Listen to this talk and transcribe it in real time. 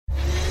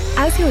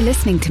As you're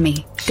listening to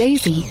me,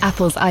 Daisy,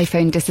 Apple's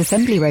iPhone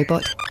disassembly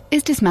robot,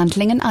 is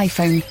dismantling an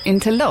iPhone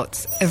into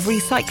lots of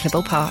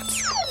recyclable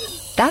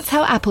parts. That's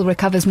how Apple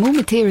recovers more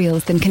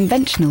materials than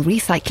conventional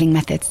recycling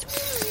methods.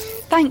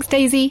 Thanks,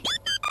 Daisy.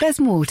 There's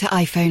more to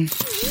iPhone.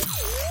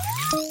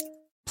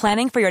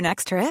 Planning for your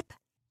next trip?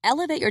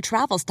 Elevate your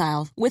travel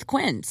style with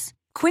Quince.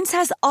 Quince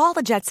has all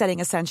the jet-setting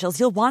essentials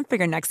you'll want for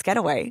your next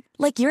getaway,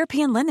 like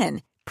European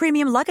linen,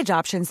 premium luggage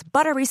options,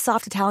 buttery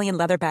soft Italian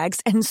leather bags,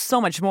 and so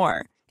much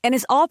more. And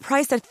is all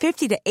priced at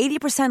 50 to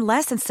 80%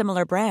 less than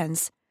similar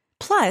brands.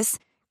 Plus,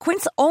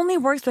 Quince only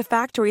works with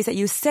factories that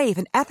use safe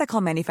and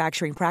ethical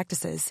manufacturing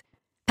practices.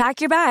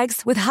 Pack your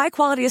bags with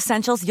high-quality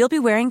essentials you'll be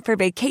wearing for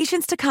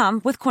vacations to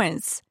come with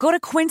Quince. Go to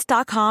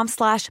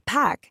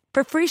quince.com/pack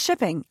for free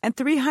shipping and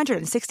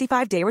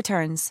 365-day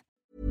returns.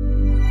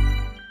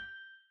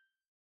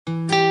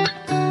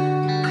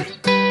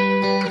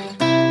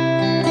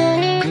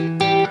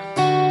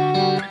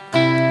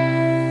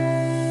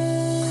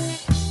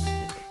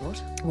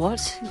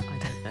 What? I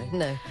don't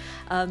know.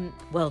 No.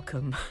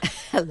 Welcome.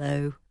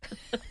 Hello.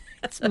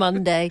 It's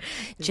Monday.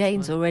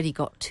 Jane's already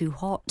got too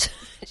hot.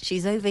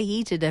 She's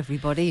overheated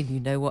everybody, and you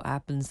know what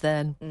happens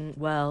then.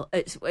 Well,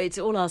 it's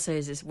all I'll say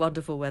is it's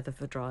wonderful weather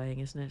for drying,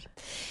 isn't it?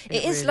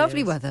 It is really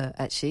lovely weather,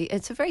 actually.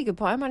 It's a very good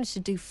point. I managed to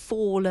do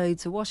 4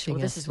 loads of washing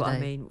Well, this is what I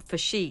yesterday. mean. For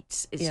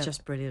sheets, it's Yeah.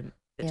 just brilliant.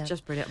 It's Yeah.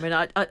 just brilliant. I mean,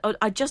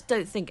 I just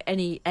don't think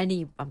any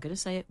I'm going to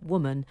say it,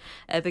 woman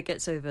ever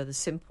gets over the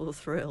simple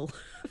thrill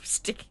of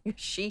sticking a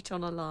sheet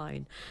on a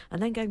line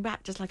and then going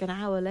back just like an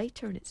hour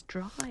later and it's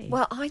dry.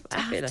 Well, I have to.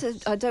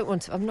 Fabulous. I don't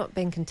want to. I'm not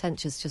being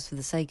contentious just for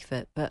the sake of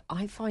it, but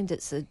I find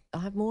I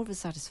have more of a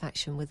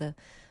satisfaction with a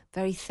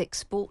very thick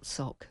sports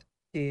sock.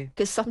 Do you?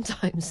 Because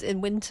sometimes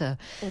in winter,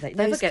 They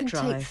never those get can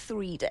dry. take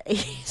 3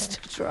 days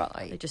to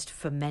dry. They just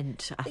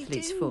ferment They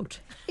athlete's do. foot.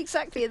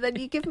 Exactly, and then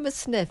you give them a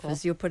sniff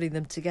as you're putting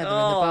them together in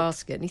the Oh.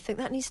 basket, and you think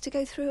that needs to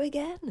go through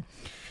again.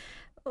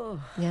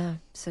 Oh. Yeah,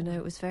 so no,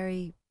 it was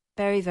very,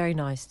 very, very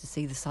nice to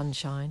see the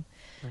sunshine.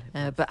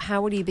 But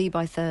how will you be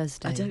by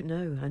Thursday? I don't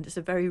know, and it's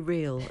a very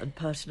real and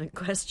pertinent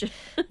question.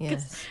 'Cause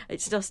Yes.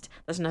 it's just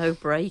there's no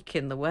break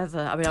in the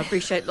weather. I mean, I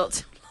appreciate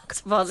lots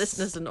of our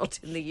listeners are not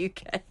in the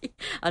UK,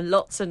 and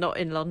lots are not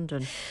in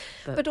London.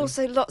 But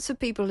also, lots of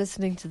people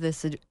listening to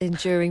this are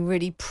enduring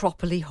really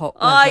properly hot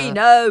weather. I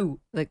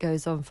know. That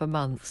goes on for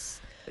months.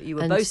 But you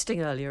were And-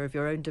 boasting earlier of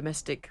your own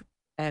domestic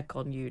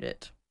aircon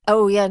unit.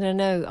 Oh yeah,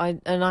 no.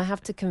 I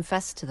have to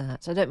confess to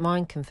that. I don't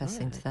mind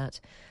confessing to that,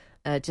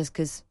 just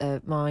because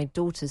my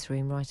daughter's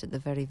room, right at the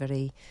very,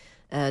 very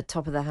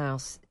top of the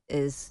house,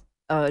 is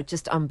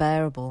just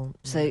unbearable.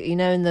 So you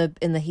know,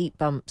 in the heat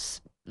bumps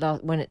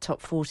when it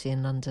topped 40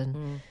 in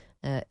London,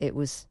 it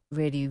was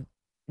really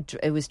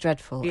it was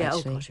dreadful. Yeah,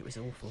 actually. oh gosh, it was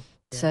awful.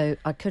 Yeah. So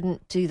I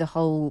couldn't do the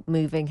whole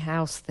moving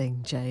house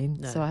thing, Jane.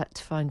 No. So I had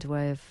to find a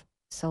way of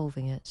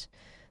solving it.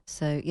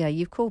 So yeah,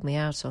 you've called me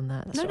out on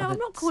that. That's No, rather, I'm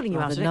not calling you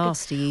out rather on it.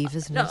 nasty, Eve,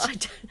 isn't No, it? I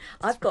don't.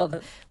 I've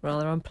got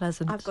rather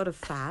unpleasant. I've got a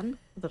fan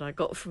that I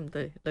got from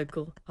the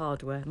local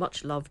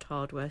much loved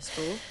hardware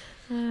store.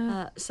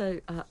 So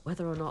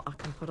whether or not I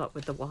can put up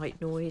with the white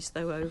noise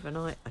though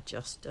overnight, I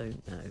just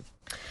don't know.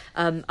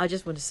 I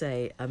just want to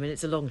say, I mean,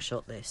 it's a long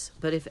shot this,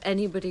 but if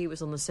anybody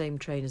was on the same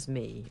train as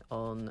me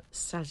on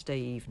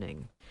Saturday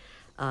evening,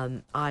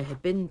 I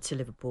had been to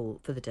Liverpool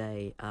for the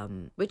day,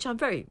 which I'm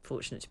very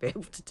fortunate to be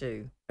able to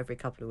do every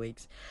couple of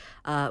weeks,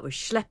 was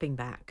schlepping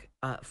back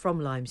from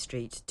Lime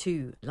Street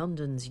to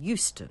London's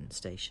Euston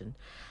station,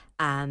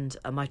 and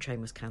my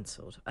train was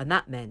cancelled. And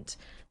that meant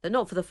that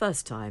not for the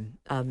first time,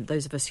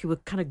 those of us who were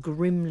kind of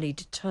grimly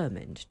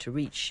determined to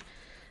reach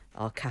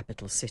our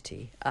capital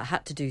city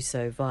had to do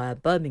so via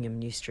Birmingham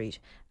New Street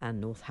and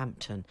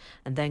Northampton,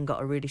 and then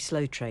got a really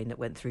slow train that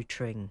went through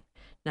Tring.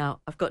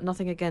 Now, I've got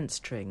nothing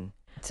against Tring.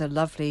 It's a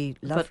lovely,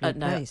 lovely But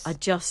no, place. I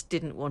just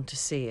didn't want to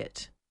see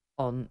it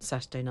on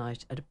Saturday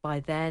night. And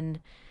by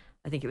then,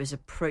 I think it was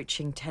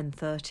approaching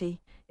 10:30.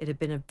 It had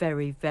been a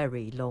very,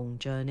 very long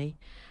journey.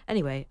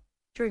 Anyway,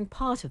 during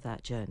part of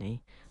that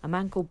journey, a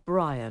man called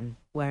Brian,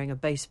 wearing a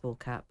baseball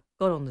cap,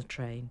 got on the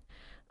train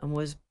and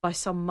was, by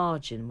some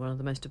margin, one of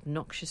the most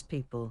obnoxious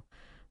people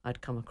I'd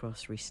come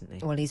across recently.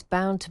 Well, he's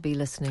bound to be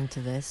listening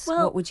to this.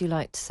 Well, what would you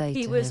like to say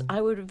to him?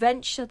 I would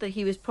venture that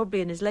he was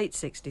probably in his late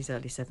 60s,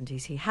 early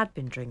 70s. He had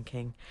been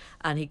drinking,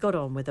 and he got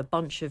on with a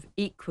bunch of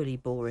equally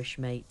boorish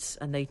mates,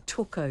 and they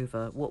took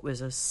over what was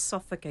a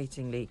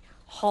suffocatingly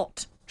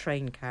hot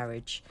train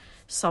carriage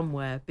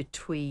somewhere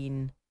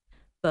between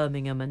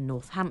Birmingham and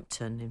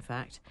Northampton, in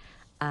fact,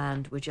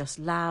 and were just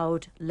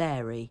loud,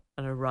 leery,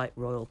 and a right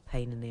royal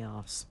pain in the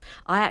arse.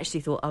 I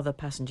actually thought other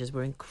passengers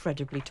were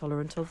incredibly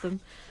tolerant of them.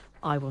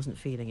 I wasn't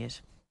feeling it.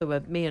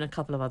 So me and a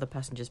couple of other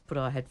passengers put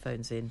our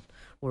headphones in,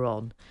 were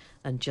on,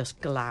 and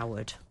just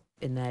glowered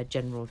in their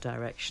general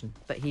direction.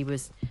 But he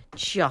was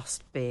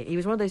just being... He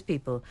was one of those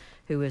people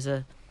who was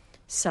what's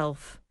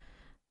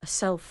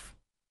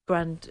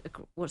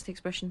the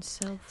expression?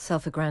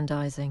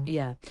 Self-aggrandising.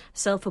 Yeah,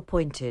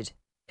 self-appointed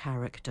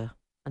character.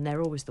 and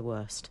they're always the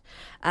worst.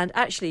 And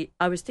actually,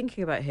 I was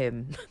thinking about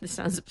him, this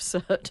sounds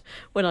absurd,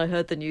 when I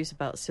heard the news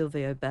about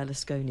Silvio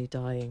Berlusconi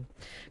dying,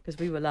 because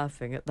we were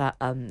laughing at that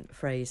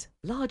phrase,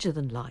 larger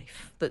than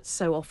life, that's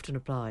so often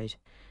applied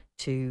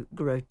to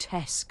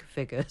grotesque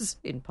figures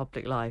in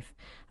public life.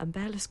 And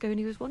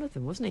Berlusconi was one of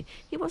them, wasn't he?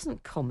 He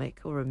wasn't comic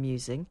or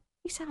amusing.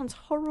 He sounds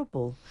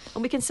horrible.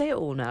 And we can say it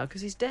all now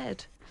because he's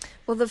dead.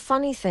 Well, the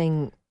funny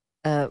thing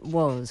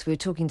was, we were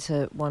talking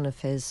to one of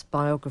his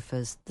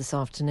biographers this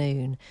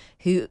afternoon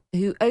who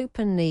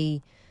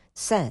openly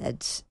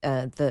said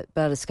that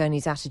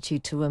Berlusconi's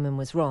attitude to women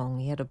was wrong.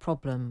 He had a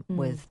problem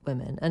with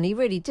women, and he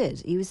really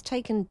did. He was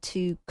taken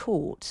to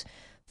court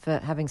for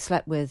having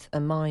slept with a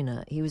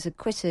minor. He was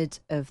acquitted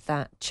of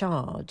that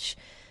charge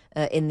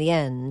in the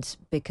end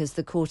because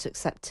the court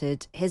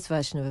accepted his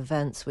version of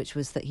events, which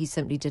was that he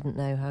simply didn't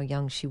know how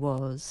young she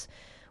was,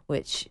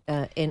 which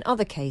in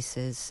other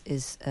cases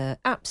is an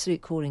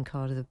absolute calling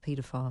card of the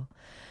paedophile.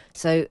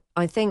 So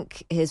I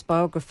think his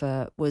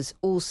biographer was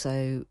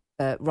also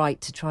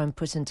right to try and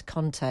put into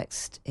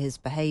context his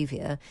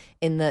behaviour,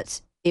 in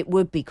that it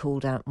would be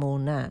called out more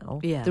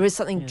now. Yeah. There is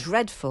something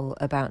dreadful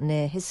about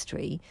near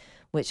history,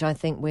 which I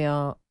think we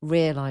are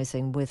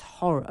realising with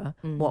horror,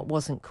 what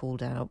wasn't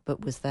called out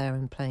but was there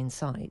in plain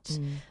sight.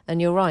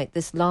 And you're right,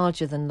 this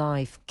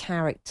larger-than-life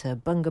character,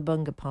 Bunga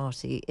Bunga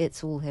Party,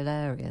 it's all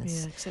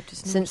hilarious. Yeah, except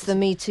it's not. Since the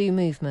Me Too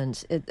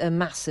movement, a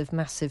massive,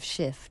 massive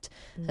shift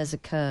has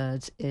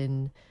occurred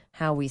in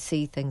how we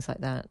see things like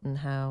that and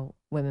how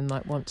women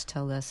might want to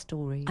tell their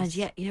stories. And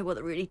yet, you know what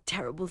the really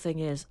terrible thing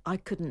is? I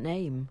couldn't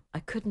name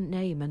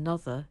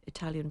another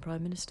Italian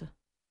Prime Minister.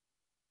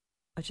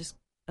 I just...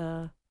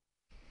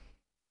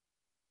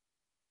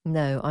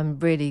 No, I'm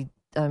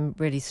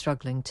really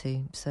struggling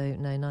to. So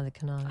no, neither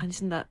can I. And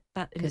isn't that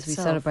in because we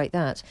itself... celebrate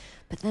that?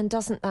 But then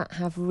doesn't that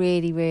have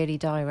really, really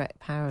direct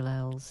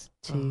parallels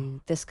to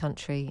this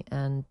country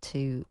and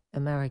to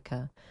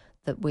America?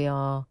 That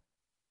we're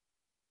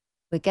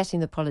getting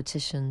the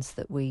politicians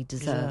that we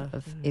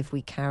deserve if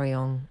we carry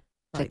on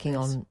clicking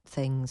on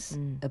things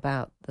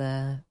about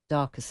their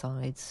darker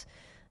sides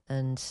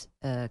and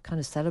kind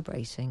of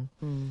celebrating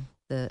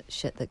the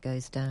shit that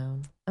goes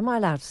down. Am I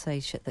allowed to say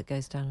shit that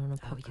goes down on a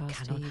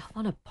podcast? You can.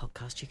 On a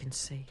podcast, you can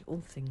say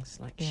all things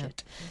like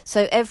shit.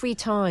 So every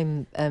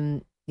time,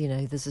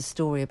 there's a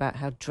story about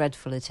how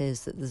dreadful it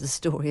is that there's a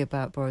story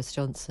about Boris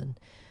Johnson,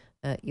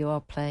 you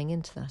are playing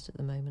into that at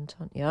the moment,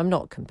 aren't you? I'm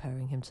not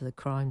comparing him to the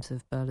crimes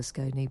of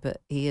Berlusconi, but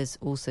he is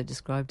also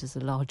described as a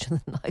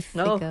larger-than-life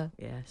figure. Oh,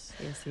 yes,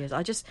 he is.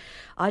 I just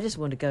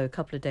want to go a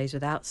couple of days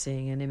without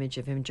seeing an image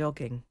of him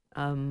jogging,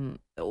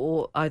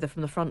 or either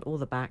from the front or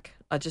the back.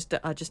 I just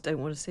don't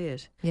want to see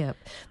it. Yeah,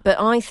 but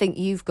I think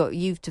you've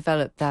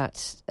developed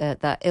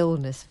that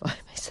illness, if I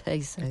may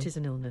say so. It is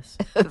an illness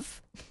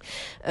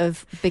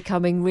of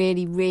becoming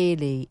really,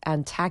 really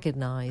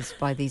antagonised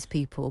by these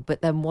people,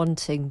 but then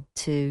wanting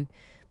to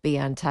be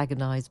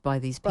antagonised by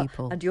these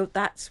people.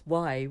 That's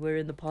why we're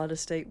in the parlour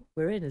state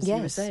we're in, as you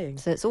were saying.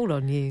 So it's all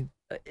on you.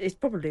 It's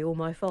probably all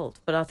my fault,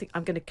 but I think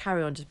I'm going to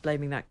carry on just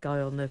blaming that guy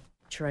on the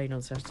train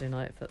on Saturday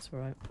night, if that's all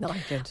right. No,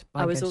 I'm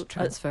going to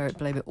transfer it,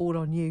 blame it all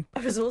on you. I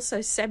was also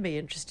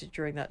semi-interested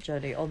during that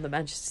journey on the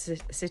Manchester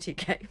City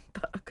game,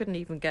 but I couldn't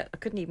even get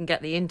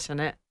the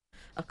internet.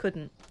 I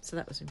couldn't, so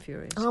that was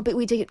infuriating. Oh, but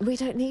we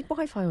don't need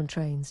Wi-Fi on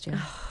trains,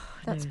 Jen.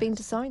 That's been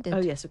decided. Oh,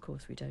 yes, of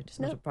course we don't. It's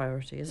not a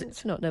priority, is it?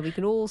 It's not. No, we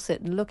can all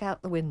sit and look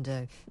out the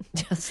window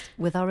just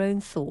with our own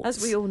thoughts.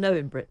 As we all know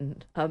in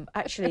Britain,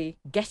 actually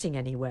getting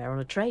anywhere on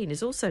a train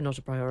is also not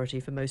a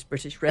priority for most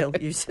British rail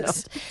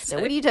users.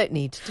 So, well, you don't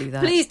need to do that.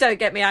 Please don't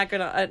get me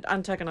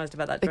antagonised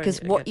about that. Because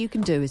what you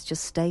can do is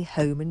just stay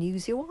home and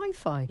use your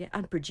Wi-Fi. Yeah,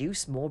 and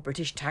produce more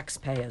British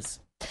taxpayers.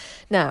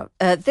 Now,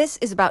 this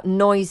is about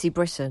noisy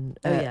Britain.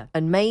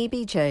 And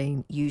maybe,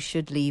 Jane, you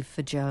should leave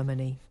for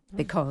Germany.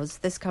 Because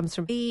this comes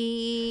from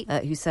B,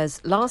 who says,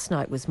 last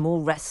night was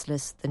more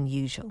restless than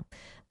usual.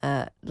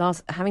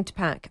 Having to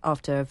pack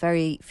after a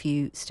very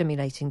few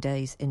stimulating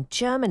days in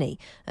Germany,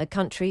 a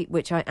country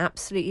which I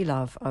absolutely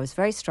love. I was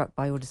very struck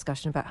by your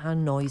discussion about how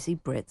noisy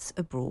Brits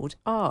abroad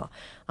are.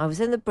 I was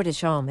in the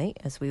British Army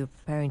as we were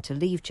preparing to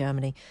leave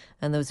Germany,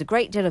 and there was a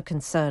great deal of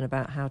concern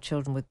about how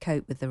children would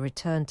cope with the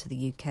return to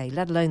the UK,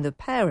 let alone the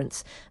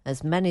parents,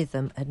 as many of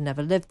them had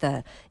never lived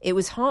there. It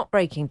was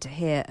heartbreaking to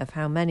hear of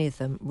how many of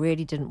them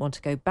really didn't want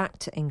to go back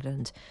to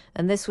England,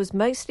 and this was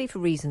mostly for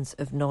reasons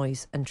of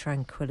noise and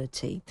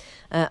tranquility.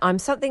 I'm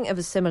something of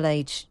a similar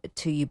age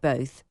to you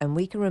both, and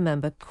we can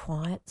remember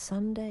quiet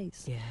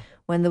Sundays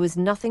when there was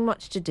nothing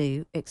much to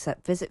do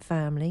except visit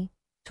family,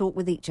 talk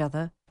with each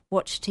other,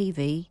 watch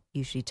TV,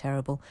 usually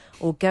terrible,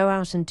 or go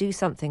out and do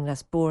something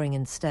less boring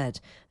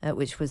instead,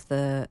 which was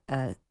the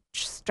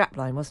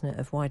strapline, wasn't it,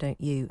 of Why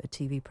Don't You, a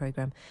TV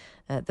programme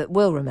that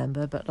we'll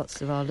remember, but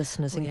lots of our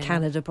listeners in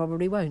Canada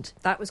probably won't.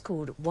 That was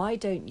called Why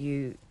Don't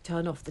You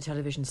Turn Off the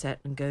Television Set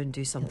and Go and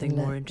Do Something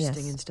More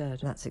Interesting Instead.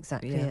 That's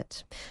exactly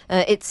it.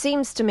 It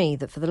seems to me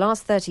that for the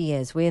last 30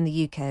 years, we in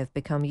the UK have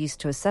become used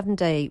to a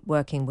 7-day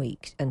working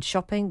week and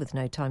shopping with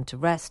no time to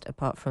rest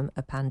apart from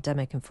a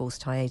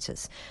pandemic-enforced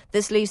hiatus.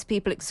 This leaves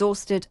people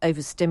exhausted,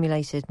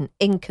 overstimulated and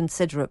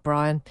inconsiderate,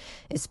 Brian,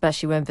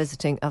 especially when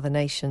visiting other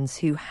nations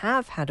who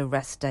have had a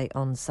rest day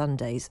on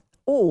Sundays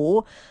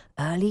or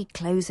early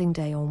closing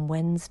day on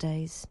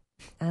Wednesdays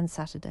and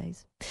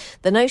Saturdays.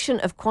 The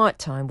notion of quiet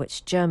time,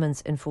 which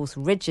Germans enforce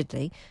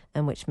rigidly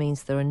and which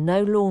means there are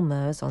no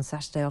lawnmowers on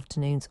Saturday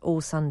afternoons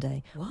or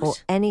Sunday or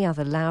any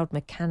other loud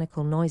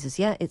mechanical noises.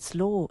 Yeah, it's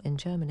law in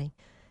Germany.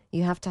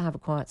 You have to have a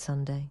quiet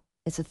Sunday.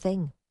 It's a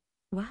thing.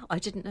 Wow, I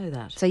didn't know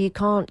that. So you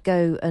can't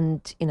go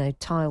and,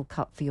 tile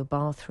cut for your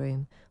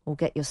bathroom or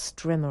get your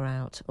strimmer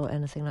out or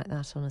anything like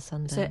that on a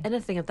Sunday. So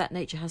anything of that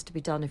nature has to be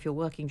done if you're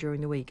working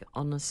during the week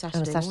on a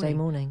Saturday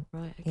morning.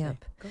 Right, okay.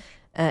 Yep.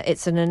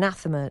 It's an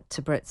anathema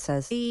to Brits,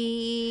 says,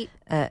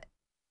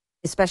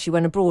 especially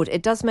when abroad.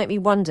 It does make me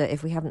wonder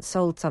if we haven't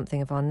sold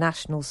something of our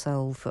national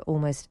soul for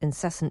almost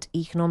incessant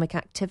economic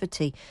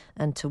activity,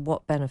 and to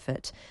what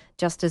benefit.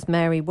 Just as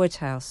Mary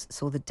Woodhouse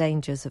saw the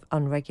dangers of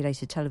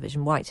unregulated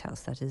television, White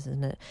House that is,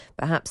 isn't it?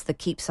 Perhaps the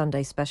Keep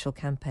Sunday Special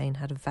campaign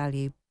had a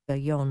value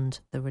beyond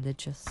the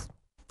religious.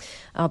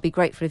 I'll be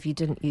grateful if you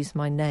didn't use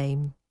my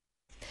name.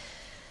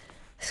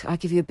 I'll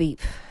give you a beep,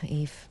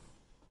 Eve.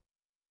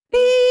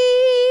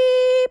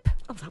 Beep!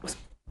 Oh, that was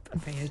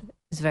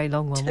it's a very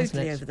long one, wasn't it?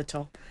 Totally over the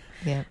top.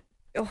 Yeah.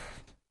 Oh,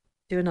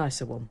 do a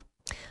nicer one.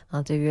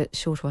 I'll do a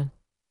short one.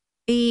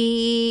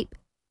 Beep!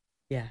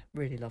 Yeah,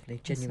 really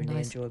lovely. Genuinely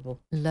nice enjoyable.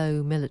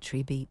 Low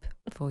military beep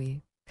for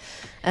you.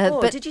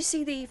 But did you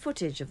see the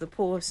footage of the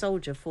poor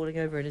soldier falling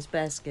over in his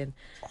bearskin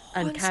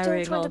and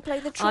carrying still trying on? to play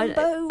the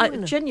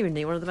trombone.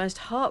 Genuinely, one of the most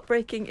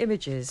heartbreaking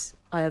images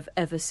I have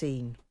ever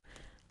seen.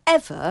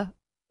 Ever?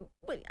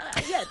 Well,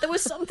 there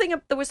was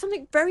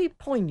something very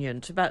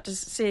poignant about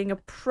just seeing a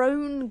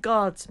prone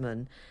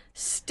guardsman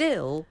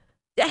still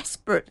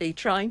desperately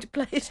trying to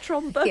play his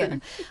trombone. Yeah.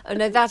 Oh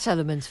no, that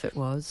element of it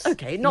was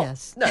okay. Not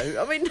yes. No.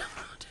 I mean,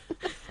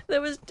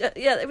 there was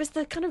it was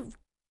the kind of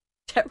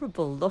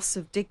terrible loss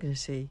of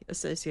dignity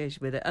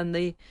associated with it, and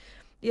I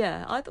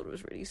thought it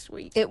was really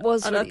sweet. It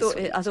was, and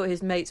really I thought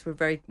his mates were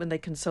when they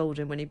consoled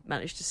him when he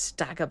managed to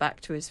stagger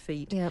back to his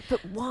feet. Yeah,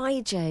 but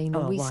why, Jane?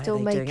 Are we why still are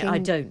they making? doing it? I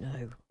don't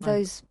know.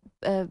 Those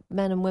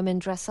men and women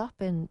dress up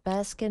in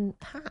bearskin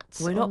hats.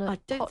 We're not. On a I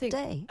don't hot think.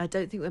 day. I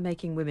don't think we're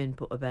making women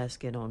put a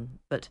bearskin on.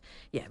 But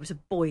yeah, it was a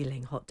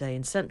boiling hot day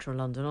in central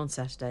London on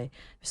Saturday.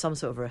 Some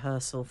sort of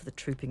rehearsal for the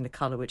Trooping the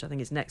Colour, which I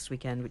think is next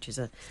weekend, which is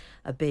a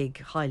big,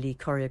 highly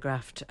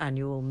choreographed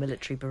annual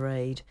military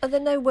parade. Are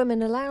there no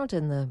women allowed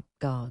in the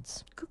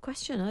Guards? Good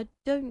question. I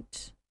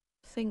don't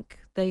think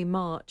they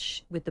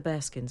march with the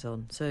bearskins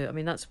on. So I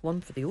mean, that's one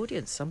for the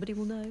audience. Somebody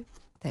will know.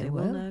 They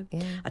will know.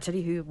 Yeah. I tell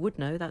you who would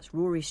know. That's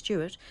Rory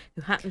Stewart,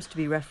 who happens to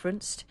be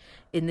referenced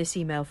in this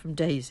email from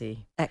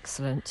Daisy.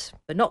 Excellent.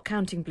 But not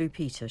counting Blue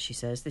Peter, she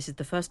says, this is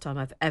the first time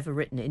I've ever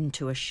written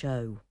into a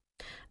show.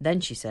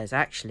 Then she says,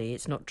 actually,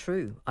 it's not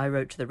true. I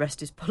wrote to The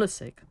Rest is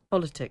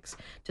Politics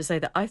to say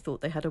that I thought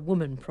they had a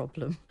woman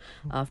problem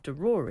after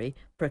Rory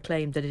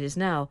proclaimed that it is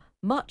now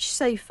much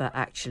safer,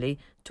 actually,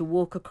 to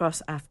walk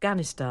across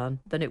Afghanistan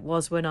than it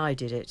was when I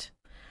did it.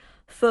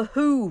 For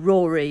who,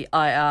 Rory?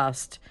 I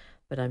asked.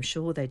 But I'm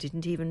sure they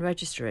didn't even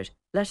register it,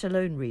 let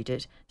alone read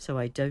it, so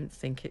I don't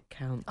think it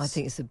counts. I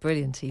think it's a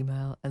brilliant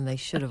email, and they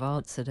should have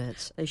answered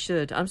it. They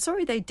should. I'm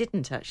sorry they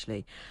didn't,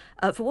 actually.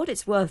 For what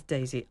it's worth,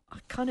 Daisy, I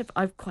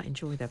quite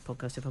enjoy their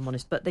podcast, if I'm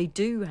honest, but they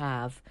do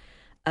have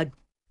a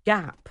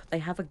gap. They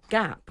have a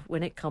gap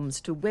when it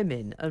comes to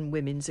women and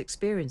women's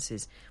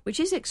experiences, which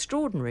is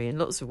extraordinary in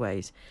lots of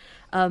ways.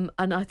 And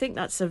I think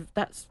that's,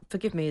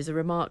 forgive me, is a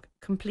remark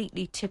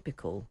completely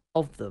typical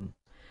of them.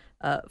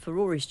 For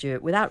Rory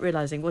Stewart, without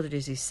realising what it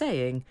is he's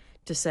saying,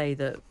 to say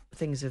that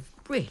things have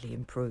really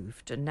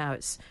improved and now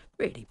it's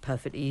really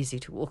perfectly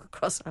easy to walk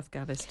across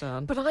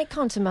Afghanistan. But I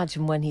can't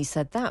imagine when he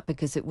said that,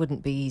 because it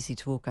wouldn't be easy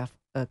to walk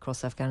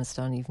across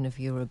Afghanistan even if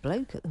you were a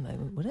bloke at the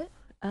moment, would it?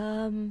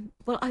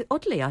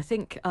 Oddly, I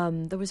think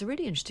there was a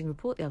really interesting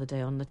report the other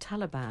day on the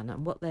Taliban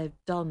and what they've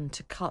done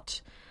to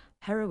cut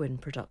heroin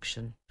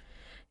production.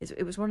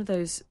 It was one of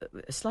those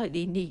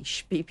slightly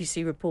niche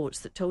BBC reports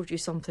that told you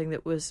something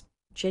that was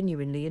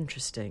genuinely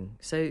interesting.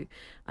 So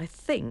I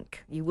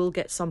think you will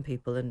get some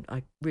people, and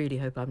I really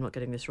hope I'm not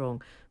getting this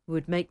wrong, who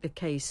would make the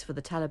case for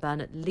the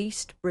Taliban at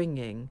least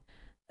bringing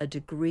a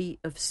degree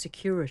of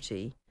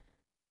security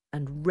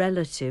and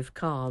relative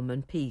calm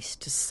and peace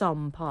to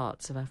some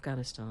parts of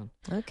Afghanistan.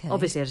 Okay.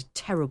 Obviously at a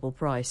terrible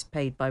price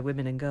paid by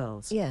women and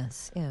girls.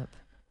 Yes, yep.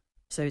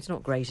 So it's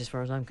not great as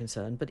far as I'm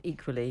concerned, but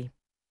equally,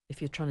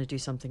 if you're trying to do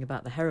something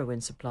about the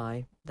heroin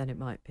supply, then it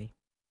might be.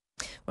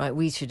 Right,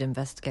 we should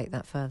investigate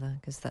that further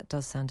because that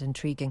does sound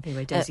intriguing.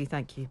 Anyway, Daisy,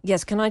 thank you.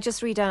 Yes, can I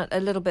just read out a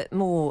little bit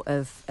more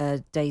of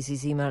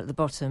Daisy's email at the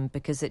bottom,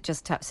 because it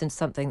just taps into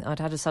something. I'd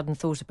had a sudden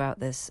thought about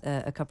this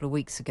a couple of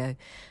weeks ago.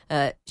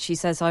 She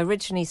says, I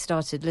originally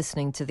started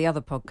listening to the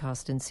other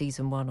podcast in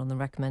season 1 on the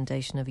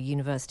recommendation of a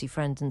university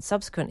friend, and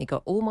subsequently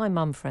got all my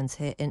mum friends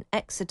here in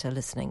Exeter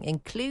listening,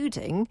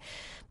 including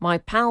my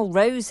pal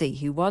Rosie,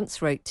 who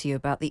once wrote to you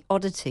about the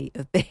oddity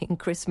of being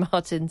Chris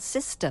Martin's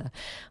sister.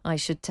 I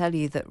should tell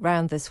you that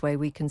round this way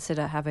we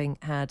consider having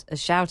had a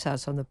shout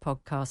out on the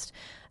podcast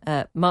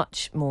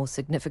much more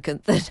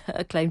significant than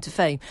a claim to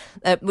fame,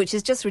 which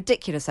is just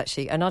ridiculous,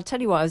 actually. And I'll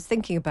tell you what, I was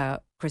thinking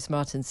about Chris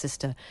Martin's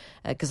sister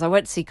because I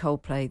went to see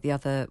Coldplay the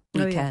other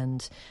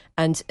weekend.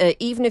 And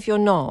even if you're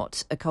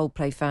not a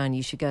Coldplay fan,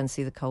 you should go and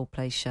see the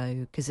Coldplay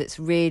show because it's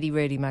really,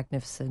 really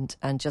magnificent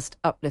and just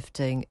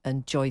uplifting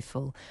and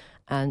joyful.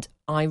 And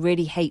I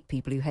really hate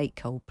people who hate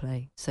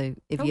Coldplay. So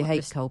if you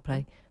hate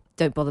Coldplay,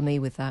 don't bother me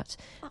with that.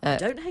 I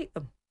don't hate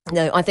them.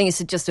 No, I think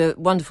it's just a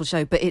wonderful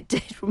show, but it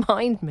did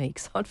remind me,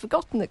 because I'd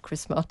forgotten that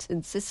Chris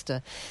Martin's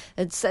sister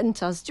had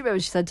sent us, do you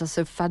remember she sent us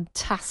a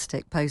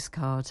fantastic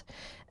postcard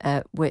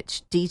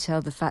which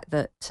detailed the fact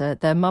that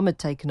their mum had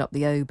taken up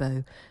the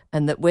oboe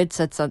and that we'd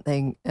said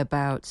something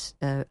about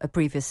a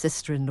previous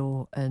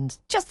sister-in-law and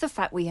just the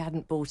fact we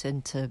hadn't bought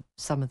into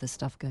some of the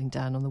stuff going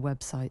down on the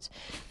website.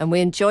 And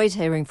we enjoyed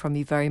hearing from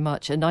you very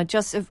much, and I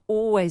just have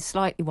always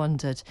slightly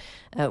wondered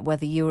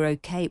whether you were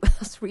okay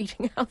with us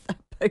reading out that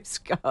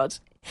postcard.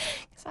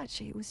 Because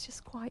actually it was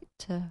just quite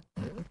it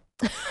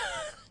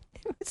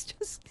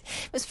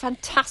was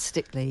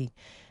fantastically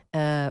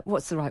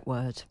what's the right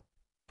word,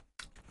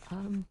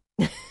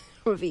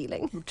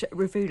 revealing.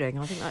 Revealing,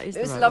 I think that is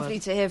the right word. It was lovely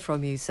to hear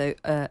from you, so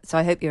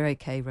I hope you're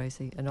okay,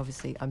 Rosie, and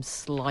obviously I'm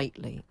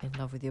slightly in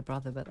love with your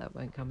brother, but that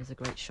won't come as a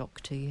great shock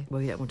to you.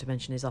 Well, you don't want to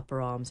mention his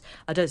upper arms.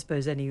 I don't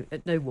suppose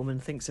no woman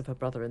thinks of her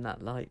brother in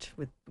that light,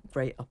 with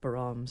great upper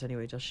arms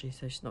anyway, does she?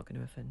 So she's not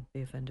going to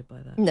be offended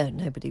by that. No,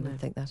 nobody would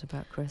think that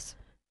about Chris.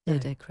 No.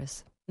 Dear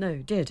Chris. No,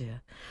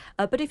 dear.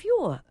 But if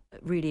you're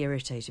really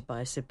irritated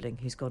by a sibling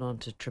who's gone on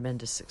to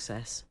tremendous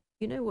success,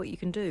 you know what you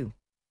can do.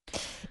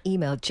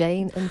 Email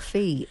Jane and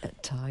Fee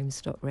at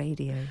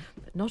times.radio.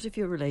 But not if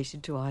you're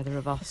related to either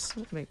of us.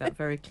 Make that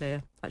very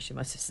clear. Actually,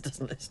 my sister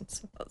doesn't listen,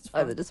 so that's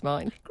fine. Either does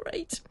mine.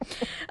 Great.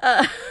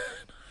 I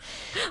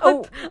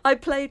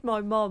played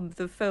my mum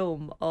the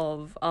film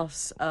of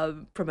us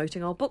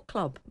promoting our book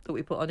club that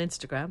we put on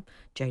Instagram.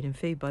 Jane and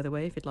Fee, by the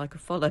way, if you'd like a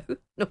follow.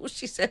 And all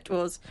she said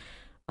was,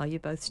 "Are you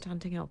both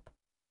standing up?"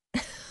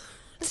 I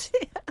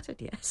said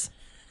yes.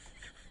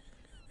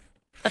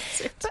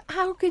 That's it. But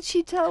how could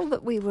she tell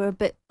that we were a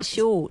bit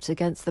short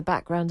against the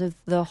background of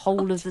the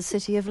whole of the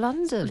City of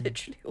London?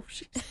 Literally all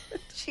she said.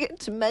 She had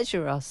to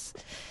measure us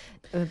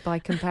by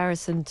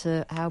comparison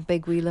to how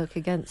big we look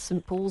against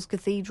St Paul's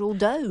Cathedral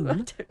Dome. I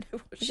don't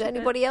know what Does she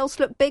anybody else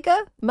look bigger?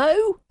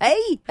 Mo?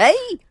 Hey!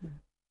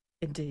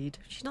 Indeed.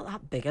 She's not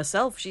that big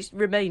herself. She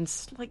remains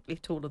slightly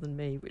taller than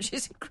me, which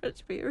is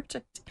incredibly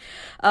irritating.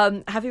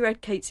 Have you read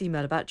Kate's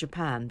email about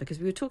Japan? Because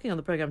we were talking on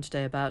the programme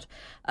today about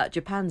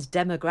Japan's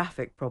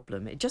demographic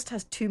problem. It just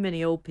has too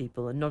many old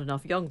people and not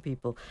enough young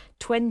people.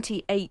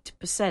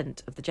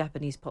 28% of the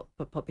Japanese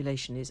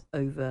population is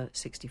over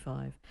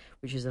 65,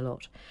 which is a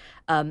lot.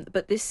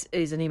 But this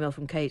is an email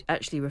from Kate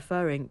actually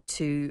referring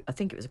to, I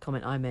think it was a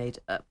comment I made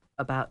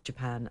about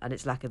Japan and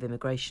its lack of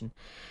immigration.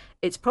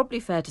 It's probably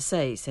fair to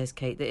say, says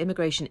Kate, that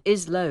immigration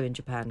is low in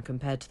Japan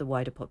compared to the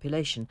wider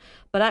population.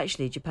 But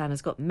actually, Japan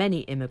has got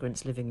many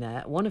immigrants living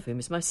there, one of whom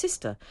is my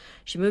sister.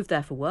 She moved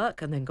there for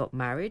work and then got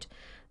married.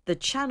 The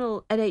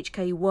channel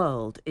NHK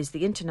World is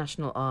the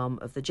international arm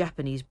of the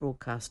Japanese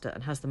broadcaster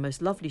and has the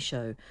most lovely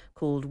show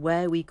called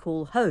Where We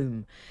Call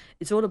Home.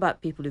 It's all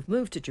about people who've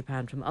moved to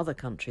Japan from other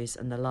countries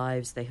and the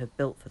lives they have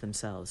built for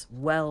themselves.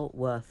 Well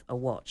worth a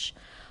watch.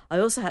 I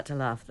also had to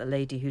laugh at the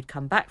lady who'd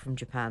come back from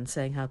Japan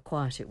saying how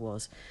quiet it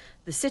was.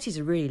 The cities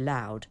are really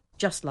loud,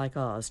 just like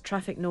ours.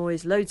 Traffic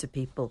noise, loads of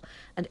people.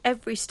 And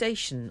every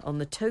station on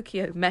the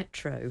Tokyo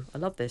Metro, I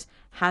love this,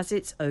 has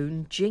its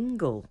own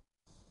jingle.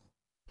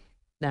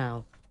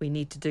 Now, we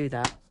need to do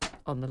that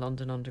on the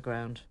London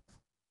Underground.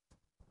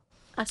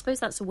 I suppose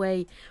that's a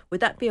way.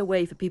 Would that be a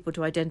way for people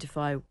to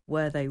identify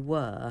where they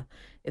were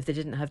if they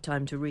didn't have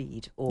time to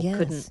read or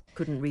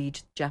couldn't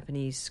read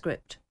Japanese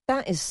script?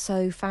 That is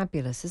so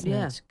fabulous, isn't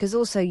Yeah. it? Because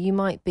also you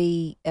might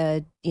be,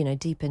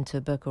 deep into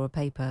a book or a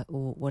paper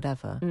or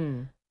whatever,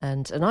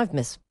 and I've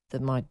missed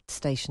my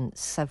station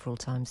several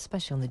times,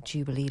 especially on the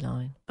Jubilee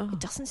line. Oh. It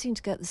doesn't seem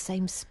to go at the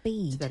same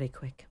speed. It's very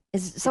quick.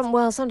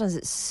 Sometimes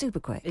it's super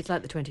quick. It's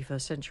like the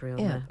 21st century on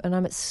there. And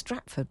I'm at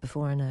Stratford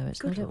before I know it.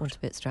 Good I don't Lord. want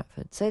to be at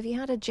Stratford. So if you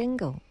had a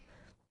jingle,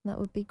 that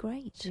would be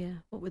great. Yeah.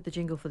 What would the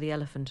jingle for the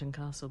Elephant and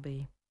Castle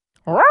be?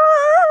 And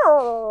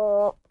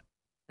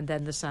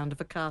then the sound of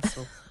a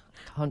castle.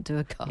 Can't do a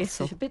It's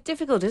castle. a bit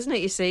difficult, isn't it,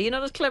 you see? You're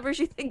not as clever as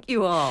you think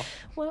you are.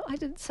 Well, I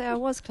didn't say I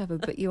was clever,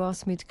 but you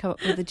asked me to come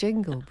up with a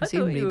jingle,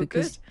 presumably you were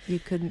because you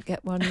couldn't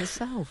get one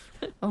yourself.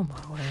 Oh,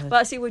 my word.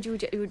 But see, would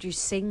you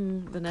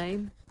sing the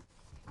name?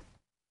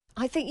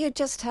 I think you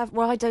just have.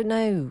 Well, I don't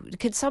know.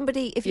 Could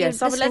somebody, if you're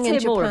let's listening in hear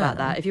Japan, more about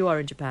that. If you are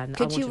in Japan,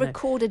 could you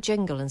record a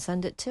jingle and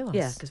send it to us?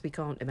 Yeah, because we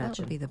can't That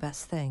imagine. would be the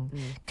best thing.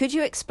 Could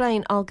you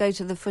explain? I'll go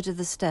to the foot of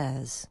the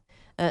stairs.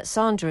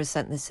 Sandra has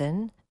sent this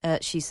in.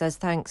 She says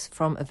thanks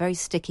from a very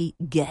sticky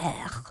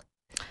Gare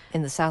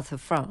in the south of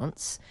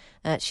France.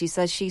 She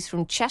says she's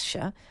from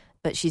Cheshire,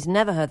 but she's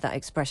never heard that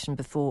expression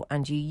before,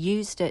 and you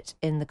used it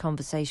in the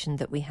conversation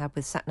that we had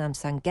with Satnam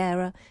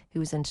Sanghera, who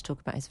was in to talk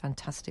about his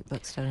fantastic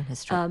book, Stolen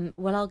History.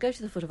 Well, I'll go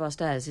to the foot of our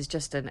stairs is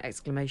just an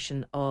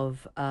exclamation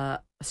of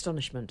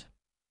astonishment.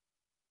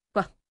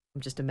 Well, I'm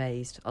just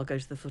amazed. I'll go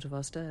to the foot of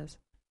our stairs.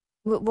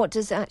 What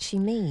does it actually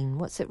mean?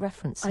 What's it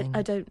referencing?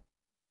 I don't.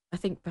 I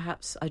think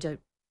perhaps I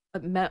don't.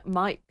 It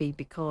might be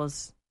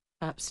because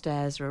perhaps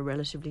stairs are a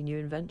relatively new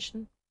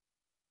invention.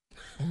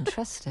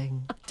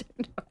 Interesting. I don't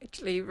know,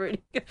 actually,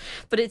 really.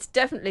 But it's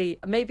definitely,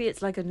 maybe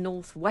it's like a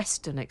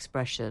northwestern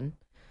expression,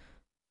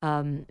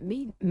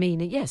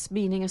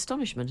 meaning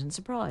astonishment and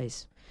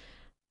surprise.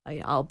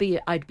 I'd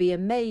be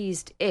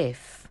amazed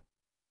if.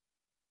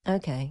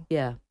 Okay.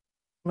 Yeah.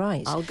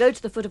 Right. I'll go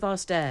to the foot of our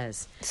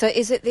stairs. So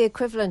is it the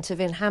equivalent of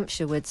in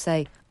Hampshire would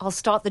say, I'll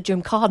start the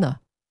gymkhana?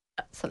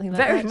 Something like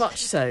Very that?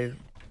 much so.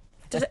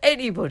 Does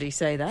anybody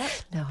say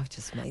that? No, I've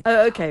just made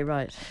Oh, okay,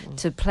 right.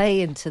 to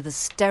play into the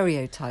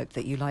stereotype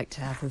that you like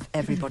to have of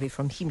everybody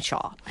from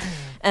Hampshire.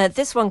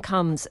 This one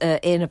comes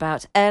in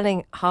about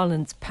Erling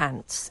Haaland's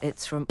pants.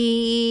 It's from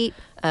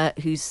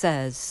who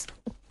says...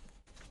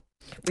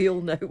 We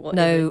all know what.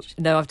 No,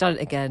 I've done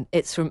it again.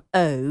 It's from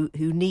O,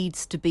 who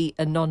needs to be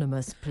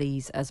anonymous,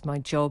 please, as my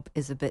job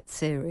is a bit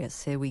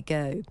serious. Here we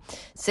go.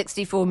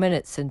 64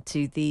 minutes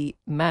into the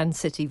Man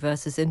City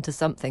versus Inter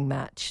something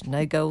match.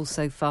 No goals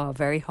so far,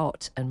 very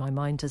hot, and my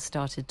mind has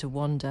started to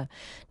wander.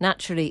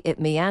 Naturally, it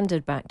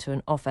meandered back to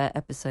an off-air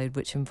episode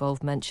which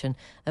involved mention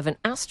of an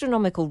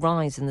astronomical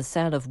rise in the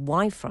sale of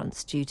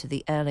Y-fronts due to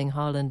the Erling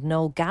Haaland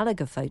Noel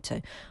Gallagher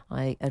photo.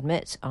 I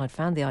admit I'd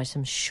found the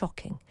item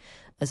shocking,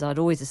 as I'd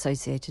always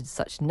associated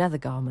such nether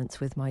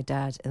garments with my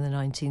dad in the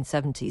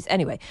 1970s.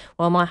 Anyway,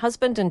 while my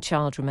husband and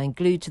child remained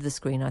glued to the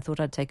screen, I thought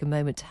I'd take a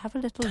moment to have a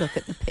little look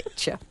at the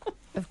picture.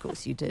 Of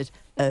course you did.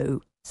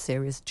 Oh,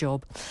 serious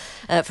job.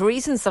 For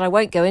reasons that I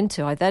won't go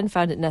into, I then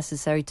found it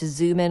necessary to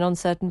zoom in on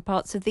certain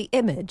parts of the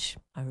image.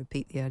 I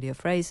repeat the earlier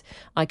phrase.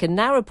 I can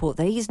now report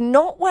that he's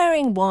not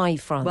wearing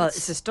Y-fronts. Well,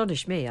 it's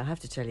astonished me, I have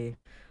to tell you.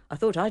 I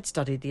thought I'd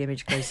studied the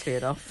image closely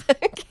enough.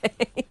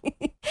 Okay.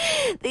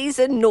 These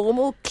are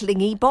normal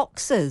clingy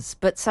boxers,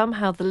 but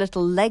somehow the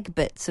little leg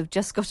bits have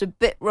just got a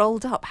bit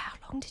rolled up. How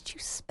long did you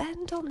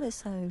spend on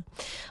this, O?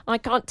 I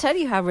can't tell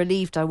you how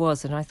relieved I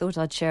was, and I thought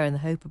I'd share in the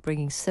hope of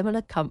bringing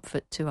similar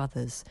comfort to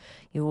others.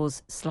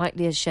 Yours,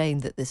 slightly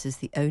ashamed that this is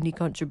the only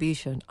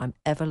contribution I'm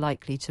ever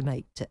likely to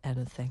make to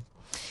anything.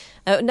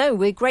 No,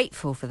 we're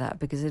grateful for that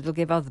because it'll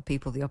give other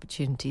people the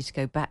opportunity to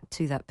go back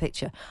to that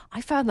picture.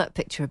 I found that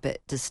picture a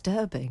bit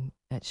disturbing,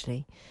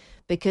 actually,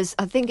 because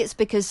I think it's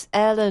because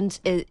Erland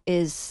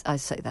is I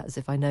say that as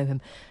if I know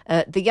him,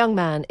 the young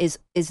man is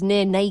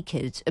near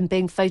naked and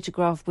being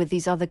photographed with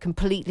these other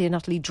completely and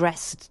utterly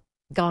dressed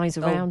guys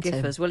around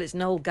him. Giffers. Well, it's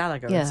Noel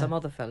Gallagher and some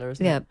other fella,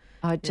 isn't it?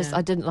 I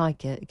didn't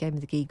like it. It gave me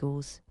the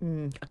giggles.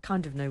 I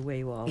kind of know where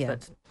you are,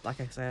 but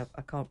like I say,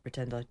 I can't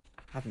pretend I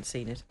haven't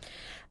seen it.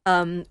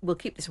 We'll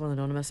keep this one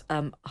anonymous.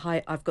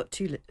 Hi, I've got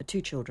two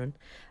children.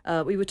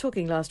 We were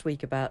talking last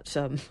week about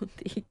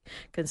the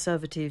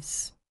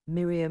Conservatives'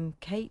 Miriam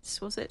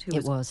Cates, was it? Who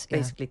was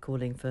basically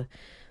calling for,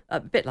 a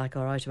bit like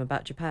our item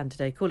about Japan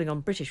today, calling on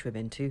British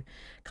women to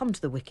come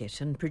to the wicket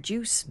and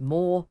produce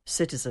more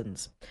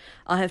citizens.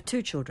 I have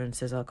two children,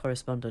 says our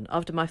correspondent.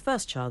 After my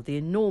first child, the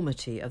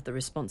enormity of the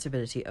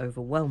responsibility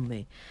overwhelmed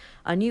me.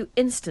 I knew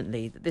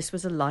instantly that this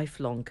was a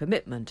lifelong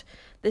commitment.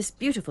 This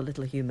beautiful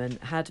little human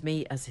had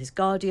me as his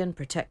guardian,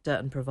 protector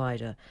and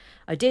provider.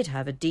 I did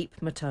have a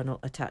deep maternal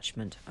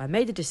attachment. I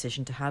made the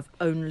decision to have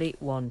only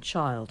one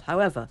child.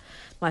 However,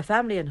 my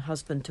family and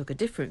husband took a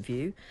different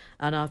view,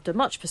 and after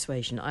much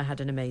persuasion, I had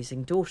an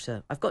amazing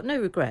daughter. I've got no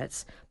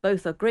regrets.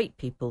 Both are great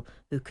people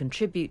who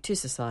contribute to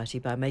society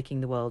by making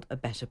the world a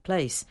better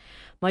place.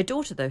 My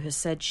daughter, though, has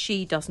said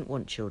she doesn't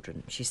want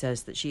children. She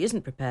says that she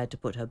isn't prepared to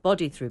put her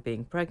body through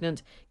being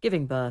pregnant,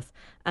 giving birth,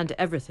 and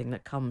everything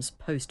that comes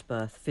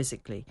post-birth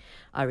physically.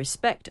 I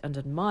respect and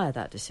admire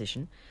that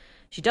decision.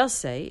 She does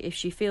say if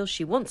she feels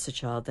she wants a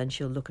child, then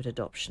she'll look at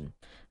adoption,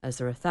 as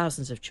there are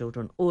thousands of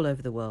children all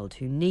over the world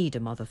who need a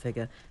mother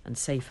figure and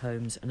safe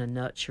homes and a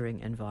nurturing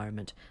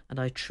environment, and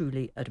I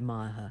truly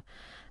admire her.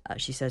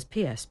 She says,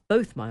 P.S.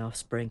 both my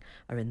offspring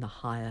are in the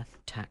higher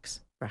tax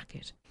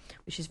bracket,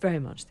 which is very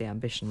much the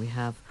ambition we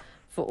have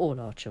for all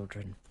our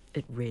children.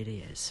 It really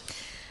is.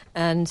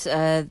 And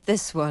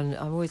this one,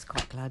 I'm always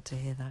quite glad to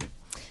hear that.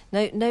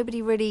 No,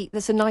 nobody really...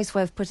 That's a nice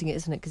way of putting it,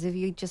 isn't it? Because if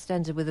you just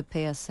ended with a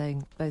PS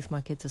saying, both my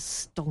kids are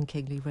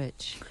stonkingly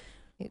rich,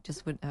 it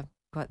just wouldn't have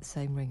quite the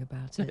same ring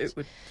about it. It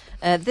would.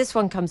 This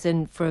one comes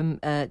in from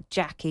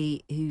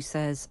Jackie, who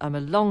says, I'm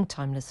a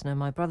long-time listener.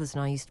 My brothers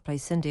and I used to play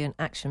Cindy and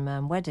Action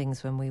Man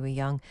weddings when we were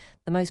young.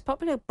 The most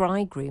popular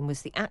bridegroom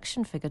was the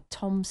action figure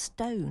Tom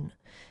Stone,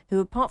 who,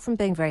 apart from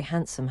being very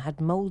handsome,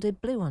 had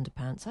moulded blue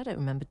underpants. I don't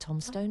remember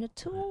Tom Stone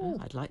at all.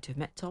 I'd like to have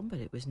met Tom, but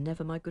it was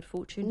never my good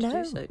fortune to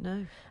do so,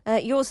 no.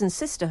 Yours and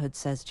sisterhood,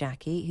 says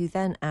Jackie, who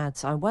then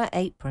adds, I wear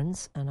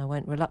aprons and I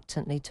went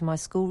reluctantly to my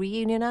school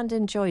reunion and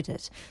enjoyed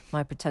it.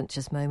 My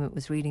pretentious moment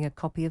was reading a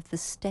copy of The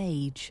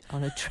Stage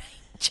on a train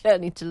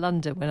journey to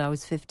London when I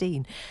was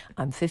 15.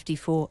 I'm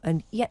 54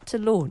 and yet to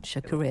launch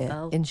a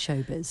career in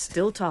showbiz.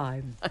 Still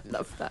time. I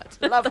love that.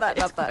 Love that,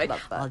 love that,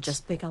 love that. I'll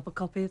just pick up a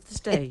copy of The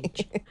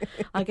Stage.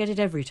 I get it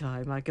every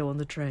time I go on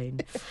the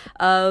train.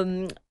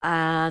 And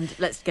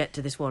let's get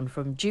to this one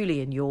from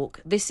Julie in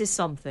York. This is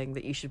something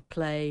that you should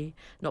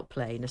not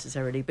play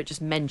necessarily, but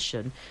just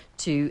mention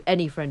to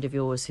any friend of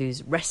yours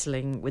who's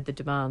wrestling with the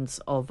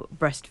demands of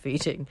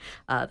breastfeeding.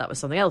 That was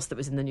something else that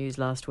was in the news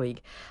last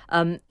week.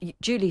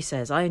 Julie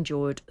says, I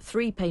enjoyed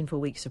 3 painful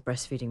weeks of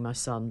breastfeeding my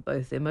son,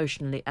 both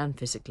emotionally and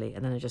physically,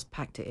 and then I just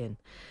packed it in.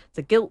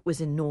 The guilt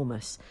was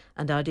enormous,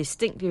 and I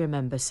distinctly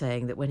remember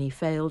saying that when he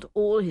failed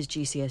all his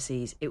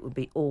GCSEs, it would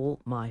be all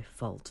my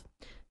fault.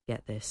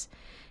 Get this.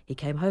 He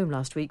came home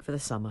last week for the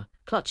summer,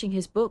 clutching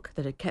his book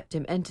that had kept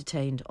him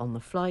entertained on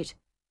the flight.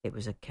 It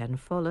was a Ken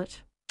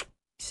Follett.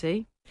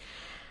 See?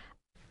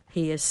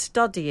 He is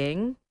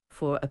studying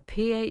for a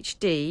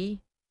PhD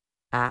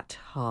at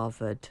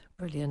Harvard.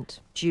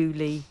 Brilliant.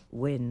 Julie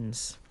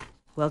wins.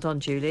 Well done,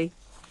 Julie.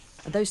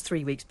 And those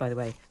 3 weeks, by the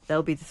way,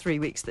 they'll be the 3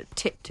 weeks that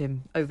tipped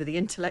him over the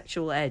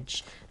intellectual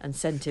edge and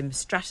sent him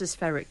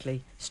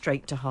stratospherically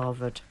straight to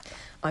Harvard.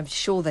 I'm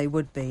sure they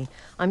would be.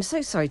 I'm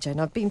so sorry, Jane.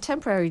 I've been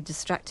temporarily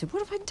distracted.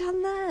 What have I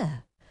done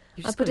there?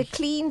 I put a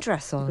clean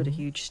dress on. You've got a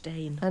huge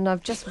stain. And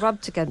I've just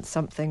rubbed against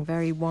something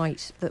very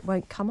white that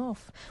won't come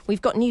off.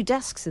 We've got new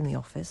desks in the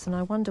office, and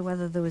I wonder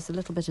whether there was a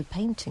little bit of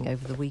painting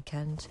over the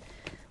weekend.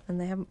 And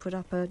they haven't put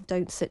up a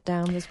 "Don't sit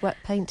down, there's wet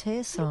paint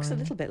here" sign. Looks a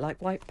little bit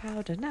like white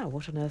powder. Now,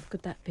 what on earth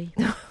could that be?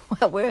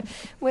 Well,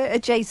 we're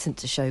adjacent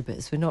to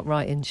showbiz. We're not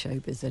right in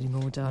showbiz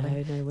anymore,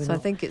 darling. No, we're so not. I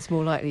think it's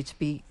more likely to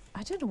be,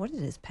 I don't know what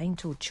it is,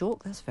 paint or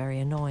chalk. That's very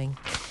annoying.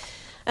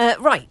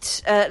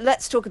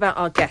 Let's talk about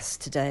our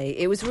guest today.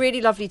 It was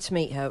really lovely to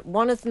meet her.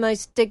 One of the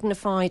most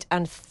dignified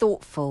and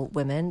thoughtful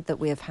women that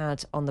we have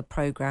had on the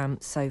programme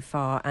so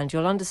far, and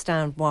you'll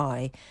understand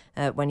why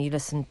when you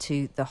listen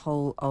to the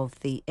whole of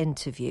the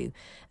interview.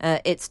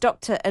 It's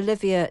Dr.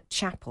 Olivia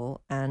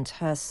Chappell, and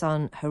her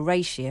son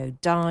Horatio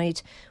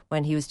died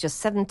when he was just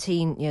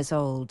 17 years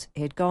old.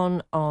 He had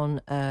gone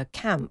on a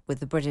camp with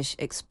the British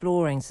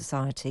Exploring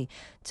Society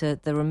to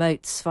the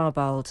remote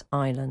Svalbard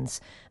Islands,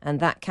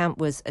 and that camp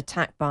was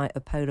attacked by a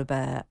polar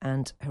bear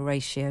and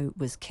Horatio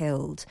was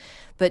killed.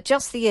 But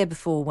just the year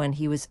before, when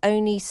he was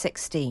only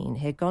 16,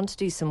 he had gone to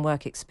do some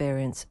work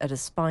experience at a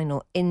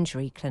spinal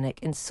injury clinic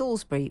in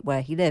Salisbury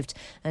where he lived,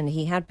 and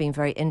he had been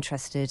very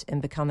interested in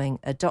becoming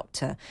a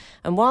doctor.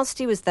 And whilst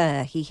he was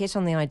there, he hit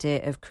on the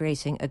idea of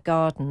creating a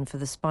garden for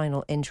the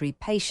spinal injury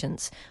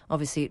patients.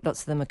 Obviously, lots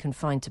of them are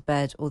confined to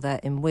bed or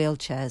they're in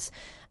wheelchairs.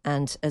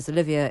 And as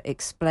Olivia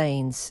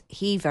explains,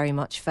 he very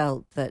much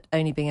felt that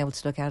only being able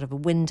to look out of a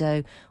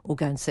window or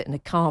go and sit in a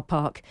car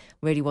park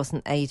really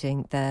wasn't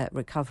aiding their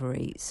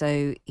recovery.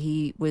 So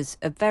he was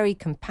a very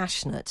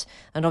compassionate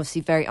and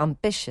obviously very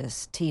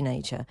ambitious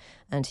teenager,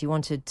 and he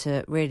wanted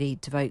to really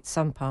devote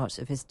some part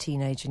of his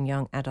teenage and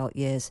young adult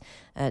years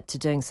to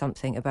doing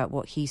something about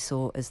what he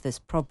saw as this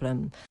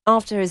problem.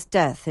 After his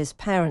death, his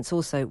parents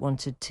also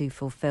wanted to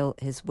fulfil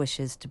his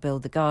wishes to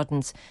build the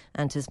gardens,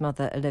 and his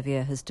mother,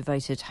 Olivia, has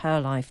devoted her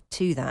life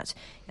to that.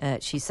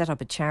 She set up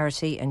a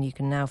charity, and you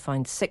can now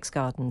find 6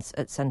 gardens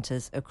at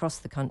centres across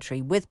the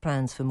country with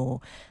plans for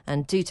more.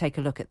 And do take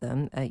a look at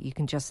them. You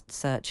can just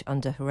search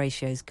under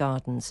Horatio's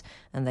Gardens,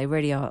 and they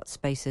really are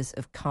spaces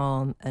of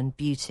calm and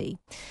beauty.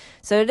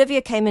 So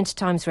Olivia came into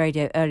Times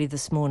Radio early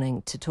this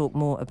morning to talk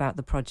more about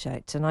the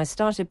project, and I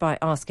started by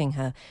asking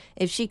her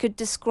if she could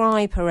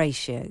describe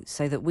Horatio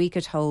so that we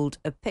could hold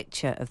a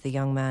picture of the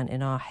young man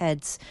in our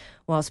heads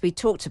whilst we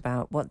talked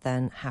about what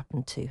then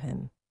happened to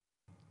him.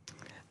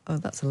 Oh,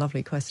 that's a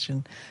lovely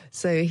question.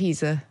 So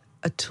he's a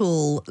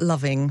tall,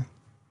 loving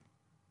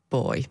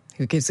boy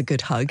who gives a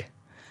good hug,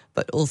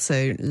 but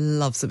also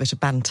loves a bit of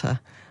banter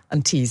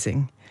and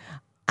teasing,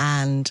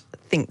 and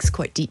thinks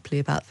quite deeply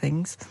about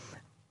things,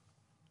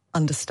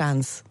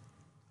 understands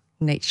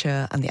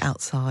nature and the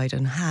outside,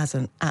 and has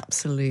an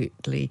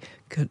absolutely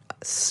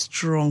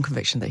strong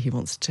conviction that he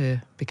wants to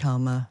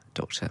become a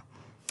doctor.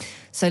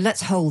 So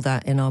let's hold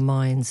that in our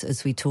minds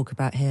as we talk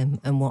about him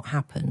and what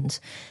happened.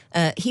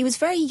 He was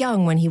very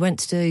young when he went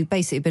to do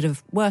basically a bit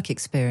of work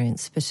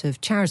experience, a bit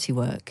of charity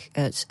work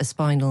at a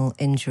spinal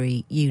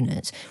injury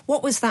unit.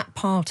 What was that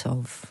part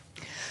of?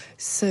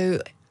 So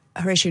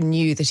Horatio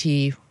knew that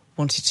he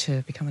wanted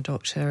to become a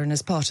doctor, and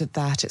as part of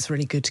that, it's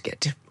really good to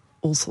get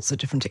all sorts of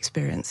different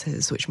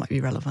experiences which might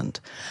be relevant.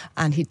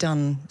 And he'd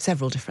done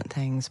several different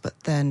things, but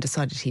then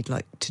decided he'd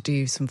like to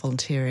do some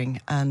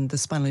volunteering, and the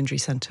Spinal Injury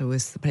Centre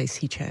was the place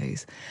he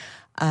chose.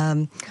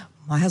 My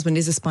husband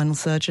is a spinal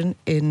surgeon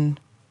in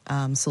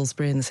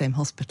Salisbury in the same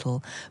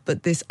hospital.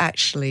 But this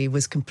actually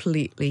was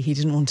completely, he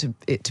didn't want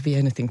it to be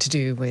anything to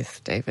do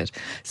with David.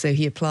 So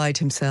he applied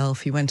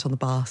himself, he went on the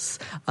bus.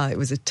 It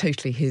was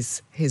totally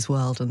his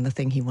world and the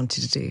thing he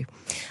wanted to do.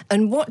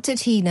 And what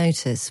did he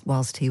notice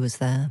whilst he was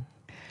there?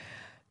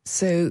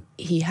 So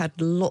he had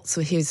lots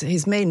of,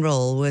 his main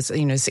role was, a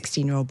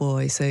 16-year-old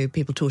boy. So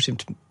people taught him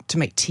to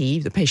make tea,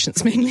 the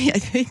patients mainly, I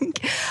think.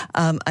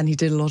 And he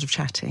did a lot of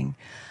chatting.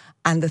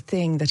 And the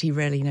thing that he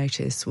really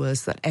noticed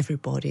was that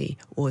everybody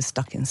was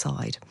stuck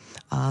inside.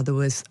 There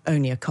was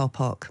only a car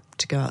park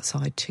to go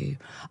outside to.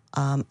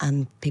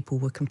 And people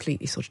were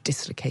completely sort of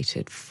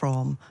dislocated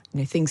from,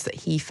 things that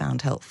he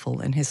found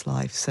helpful in his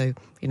life. So,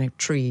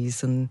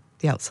 trees and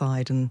the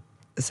outside and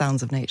the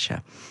sounds of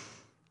nature.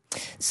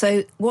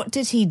 So what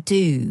did he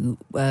do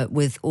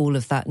with all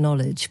of that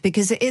knowledge?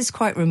 Because it is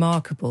quite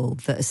remarkable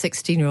that a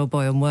 16-year-old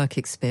boy on work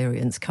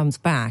experience comes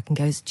back and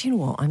goes, do you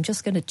know what, I'm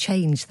just going to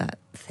change that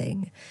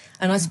thing.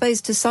 And I suppose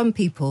to some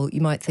people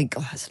you might think,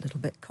 oh, that's a little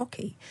bit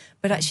cocky.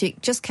 But actually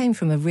it just came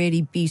from a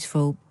really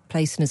beautiful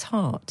place in his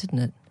heart, didn't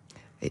it?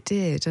 It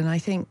did. And I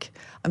think,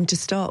 to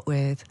start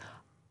with,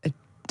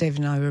 David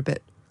and I were a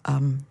bit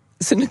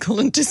cynical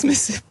and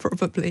dismissive,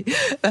 probably,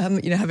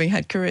 having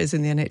had careers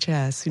in the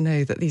NHS, who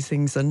know that these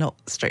things are not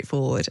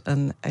straightforward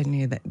and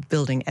that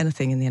building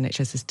anything in the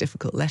NHS is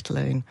difficult, let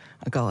alone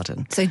a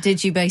garden. So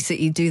did you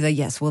basically do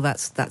yes, well,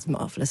 that's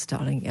marvellous,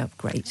 darling, yeah,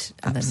 great.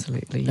 And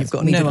absolutely. You've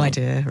got no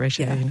idea,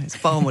 Horatio. Yeah. It's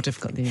far more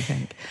difficult than you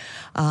think.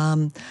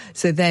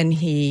 So then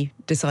he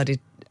decided,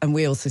 and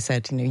we also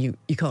said,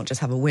 you can't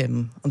just have a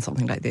whim on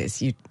something like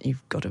this.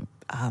 You've got to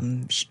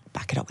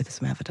back it up with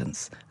some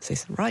evidence. So he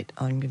said, right,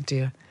 I'm going to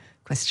do a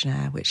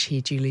questionnaire, which he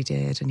duly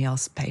did, and he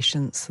asked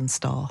patients and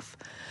staff,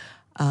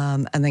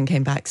 and then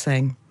came back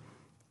saying,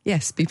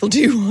 yes, people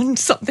do want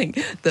something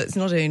that's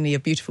not only a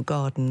beautiful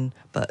garden,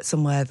 but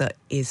somewhere that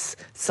is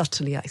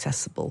subtly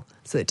accessible,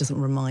 so it doesn't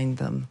remind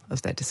them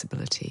of their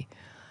disability.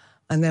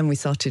 And then we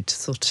started to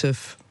sort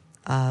of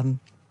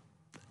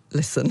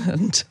listen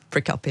and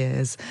prick up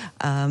ears,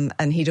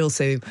 and he'd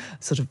also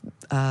sort of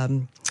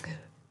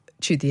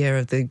chewed the ear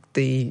of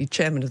the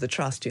chairman of the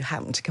trust, who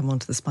happened to come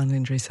onto the Spinal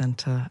Injury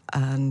Centre,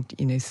 and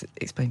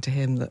explained to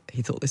him that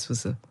he thought this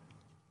was a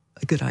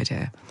good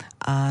idea.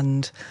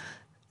 And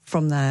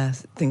from there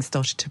things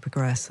started to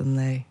progress, and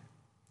they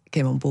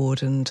came on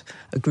board and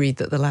agreed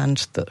that the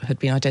land that had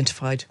been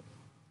identified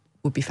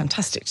would be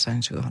fantastic to turn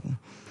into a garden.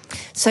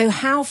 So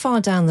how far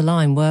down the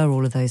line were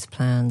all of those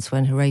plans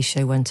when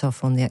Horatio went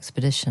off on the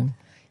expedition?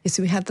 Yes,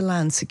 so we had the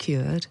land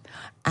secured,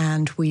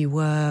 and we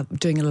were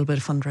doing a little bit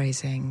of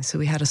fundraising. So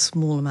we had a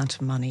small amount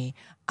of money,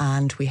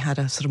 and we had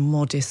a sort of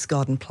modest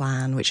garden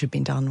plan, which had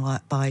been done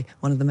by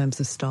one of the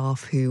members of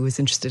staff who was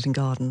interested in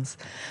gardens.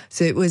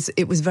 So it was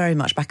very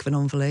much back of an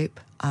envelope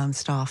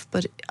staff.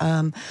 But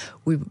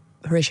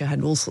Horatio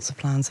had all sorts of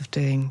plans of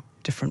doing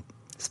different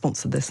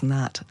sponsor this and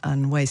that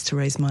and ways to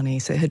raise money.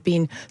 So it had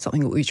been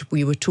something which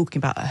we were talking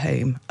about at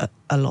home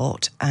a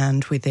lot,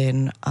 and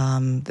within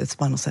the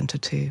Spinal Centre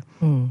too.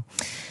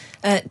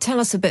 Tell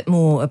us a bit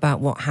more about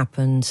what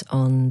happened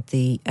on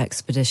the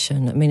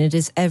expedition. I mean, it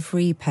is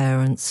every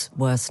parent's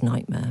worst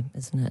nightmare,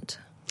 isn't it?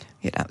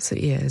 It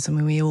absolutely is. I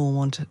mean, we all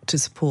want to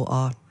support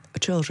our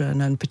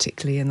children, and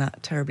particularly in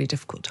that terribly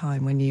difficult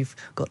time when you've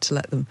got to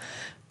let them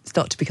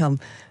start to become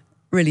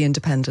really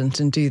independent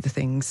and do the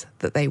things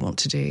that they want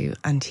to do.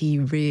 And he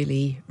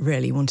really,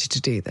 really wanted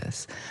to do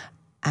this.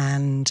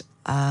 And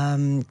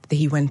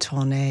he went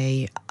on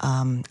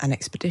an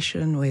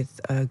expedition with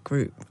a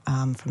group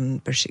from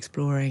British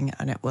Exploring,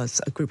 and it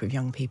was a group of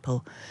young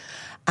people.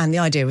 And the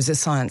idea was a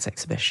science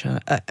expedition,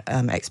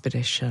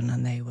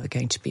 and they were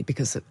going to be,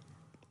 because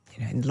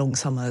in long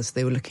summers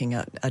they were looking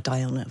at a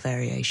diurnal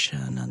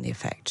variation and the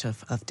effect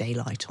of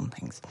daylight on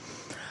things.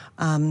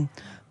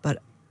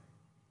 But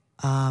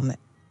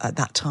at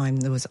that time,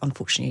 there was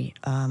unfortunately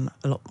a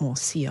lot more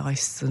sea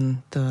ice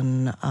than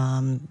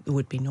there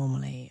would be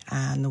normally,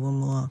 and there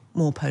were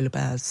more polar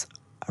bears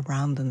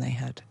around than they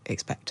had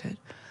expected.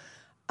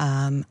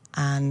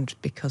 And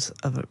because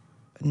of a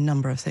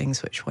number of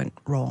things which went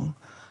wrong,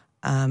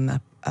 a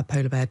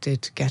polar bear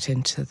did get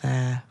into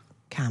their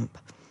camp,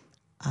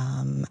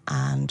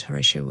 and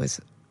Horatio was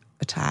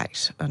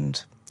attacked.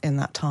 And in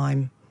that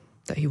time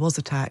that he was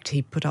attacked,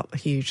 he put up a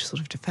huge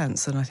sort of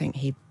defence, and I think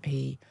he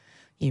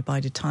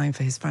bided time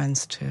for his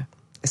friends to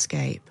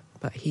escape,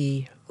 but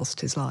he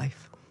lost his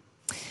life.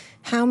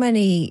 How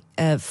many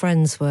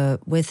friends were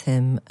with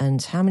him,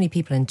 and how many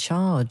people in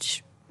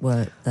charge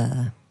were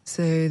there?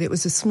 So it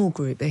was a small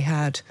group. They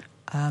had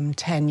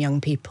 10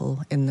 young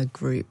people in the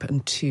group,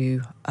 and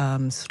 2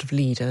 sort of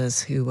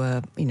leaders who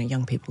were,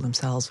 young people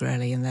themselves,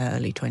 really, in their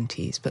early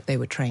 20s, but they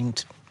were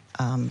trained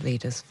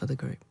leaders for the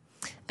group.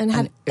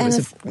 And it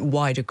was a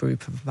wider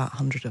group of about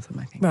 100 of them,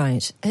 I think.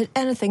 Right. Had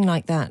anything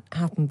like that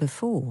happened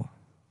before?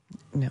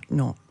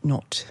 No,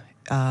 not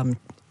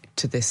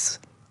to this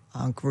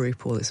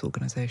group or this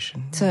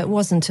organisation. So it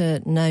wasn't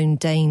a known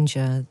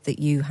danger that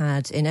you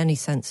had, in any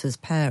sense as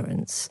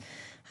parents,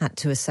 had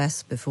to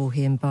assess before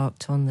he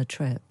embarked on the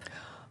trip?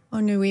 Oh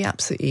no,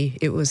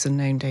 it was a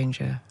known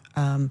danger,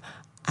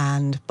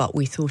 but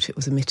we thought it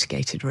was a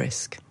mitigated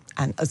risk,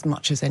 and as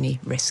much as any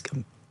risk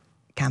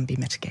can be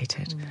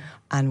mitigated,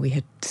 and we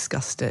had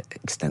discussed it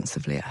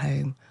extensively at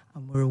home,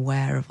 and we're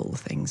aware of all the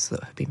things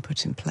that have been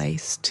put in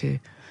place to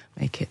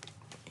make it,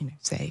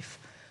 safe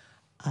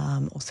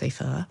or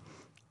safer,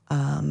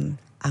 and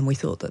we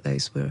thought that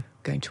those were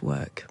going to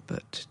work,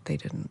 but they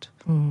didn't.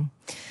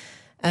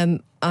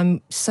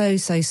 I'm so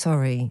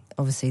sorry,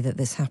 obviously, that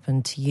this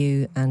happened to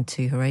you and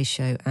to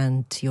Horatio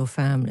and to your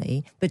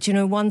family. But,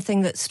 one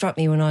thing that struck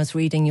me when I was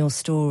reading your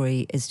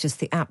story is just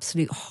the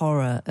absolute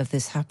horror of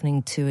this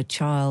happening to a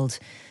child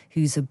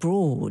who's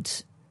abroad,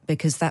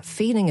 because that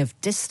feeling of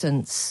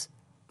distance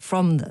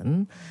from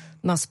them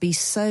must be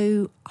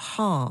so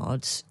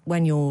hard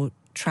when you're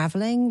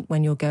travelling,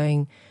 when you're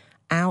going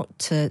out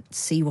to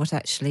see what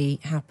actually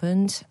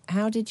happened.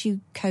 How did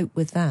you cope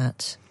with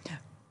that?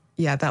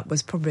 Yeah, that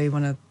was probably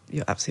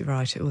you're absolutely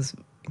right, it was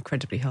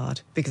incredibly hard,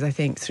 because I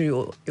think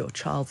through your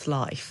child's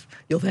life,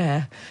 you're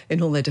there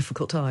in all their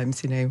difficult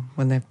times,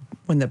 when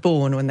they're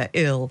born, when they're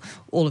ill,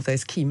 all of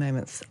those key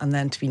moments, and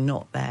then to be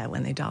not there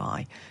when they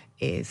die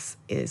is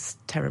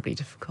terribly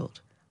difficult,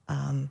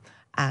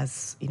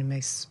 as,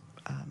 most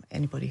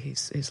anybody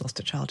who's lost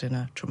a child in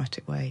a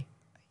traumatic way,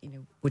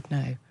 would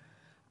know.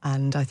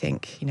 And I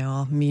think,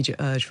 our immediate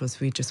urge was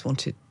we just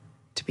wanted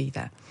to be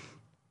there.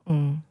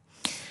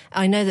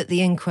 I know that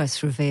the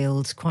inquest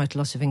revealed quite a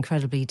lot of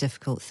incredibly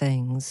difficult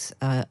things.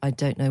 I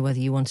don't know whether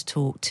you want to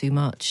talk too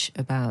much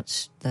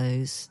about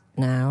those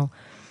now.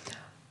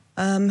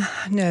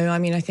 No, I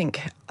mean, I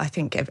think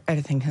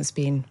everything has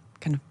been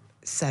kind of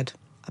said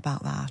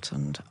about that,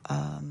 and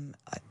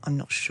I'm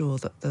not sure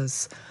that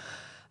there's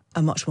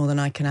much more than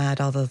I can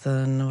add other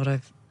than what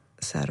I've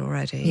said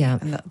already. Yeah.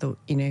 And that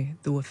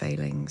there were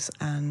failings,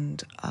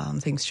 and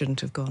things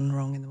shouldn't have gone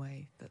wrong in the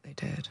way that they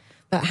did.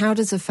 But how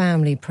does a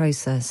family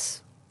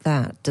process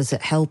that? Does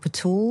it help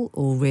at all,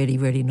 or really,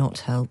 really not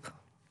help?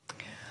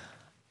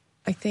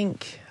 I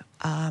think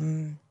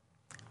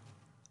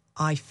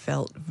I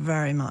felt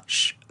very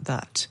much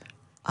that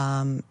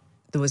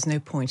there was no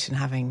point in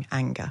having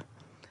anger,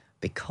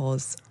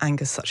 because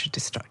anger is such a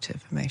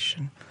destructive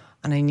emotion,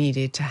 and I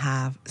needed to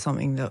have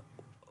something that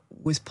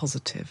was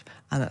positive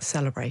and that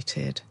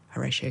celebrated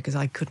Horatio, because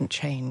I couldn't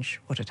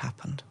change what had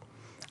happened,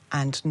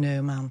 and no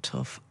amount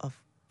of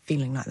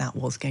feeling like that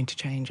was going to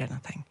change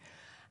anything.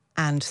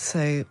 And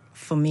so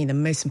for me, the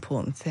most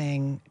important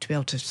thing to be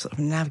able to sort of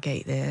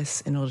navigate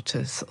this in order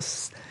to sort of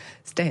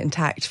stay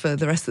intact for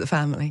the rest of the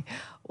family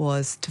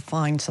was to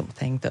find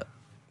something that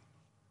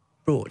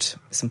brought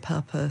some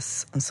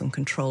purpose and some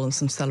control and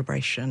some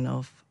celebration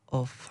of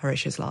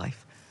Horatio's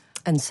life.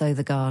 And so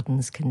the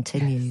gardens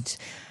continued. Yes.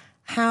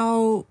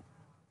 How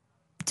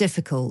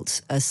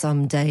difficult are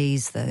some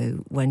days,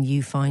 though, when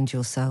you find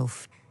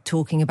yourself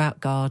talking about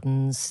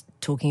gardens,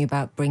 talking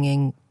about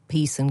bringing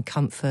peace and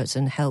comfort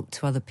and help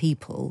to other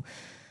people,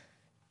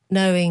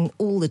 knowing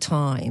all the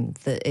time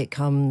that it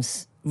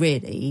comes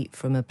really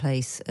from a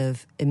place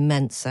of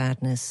immense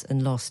sadness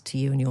and loss to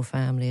you and your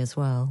family as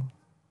well?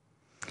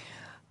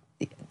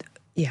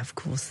 Yeah, of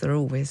course, there are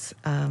always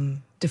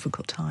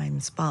difficult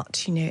times,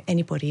 but,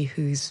 anybody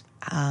who's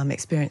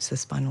experienced a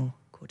spinal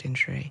cord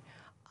injury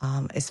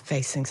is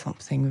facing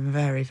something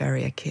very,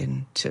 very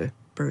akin to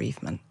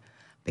bereavement,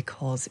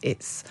 because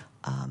it's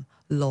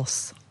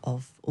loss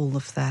of all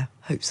of their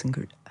hopes and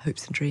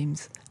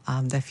dreams,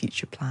 their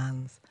future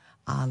plans.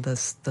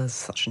 There's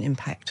such an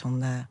impact on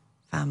their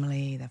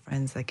family, their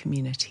friends, their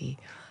community,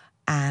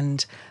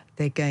 and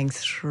they're going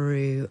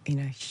through a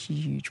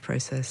huge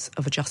process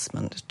of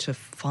adjustment to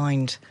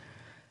find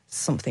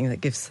something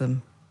that gives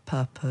them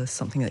purpose,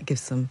 something that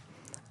gives them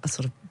a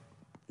sort of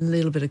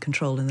little bit of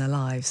control in their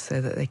lives, so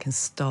that they can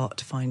start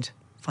to find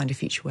a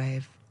future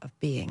way of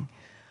being.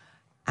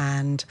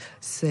 And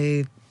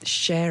so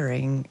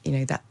sharing,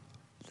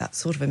 that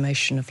sort of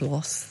emotion of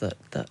loss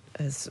that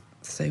as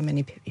so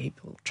many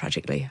people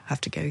tragically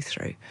have to go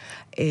through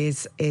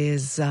is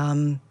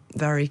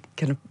very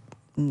kind of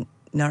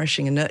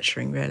nourishing and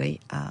nurturing, really.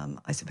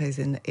 I suppose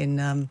in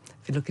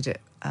if you look at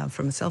it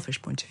from a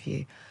selfish point of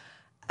view,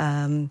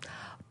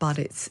 but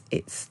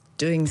it's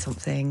doing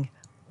something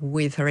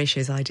with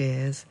Horatio's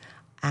ideas,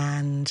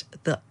 and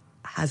that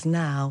has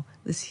now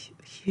this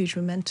huge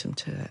momentum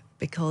to it,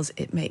 because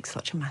it makes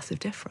such a massive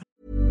difference.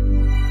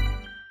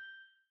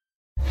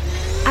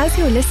 As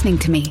you're listening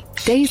to me,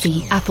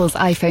 Daisy, Apple's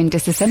iPhone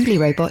disassembly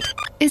robot,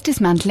 is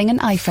dismantling an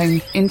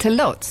iPhone into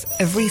lots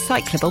of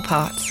recyclable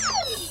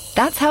parts.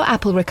 That's how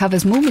Apple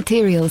recovers more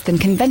materials than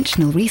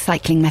conventional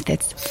recycling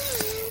methods.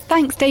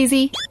 Thanks,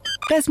 Daisy.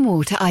 There's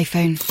more to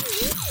iPhone.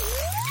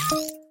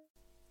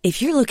 If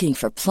you're looking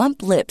for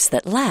plump lips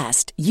that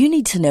last, you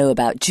need to know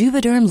about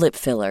Juvederm lip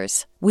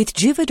fillers. With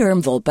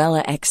Juvederm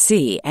Volbella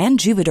XC and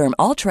Juvederm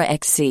Ultra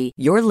XC,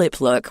 your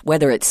lip look,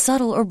 whether it's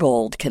subtle or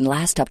bold, can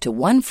last up to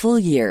 1 full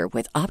year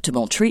with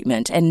optimal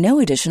treatment and no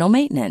additional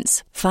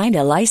maintenance. Find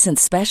a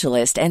licensed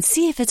specialist and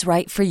see if it's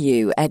right for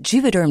you at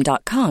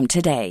Juvederm.com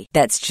today.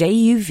 That's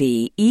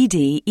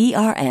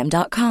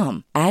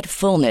JUVEDERM.com. Add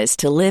fullness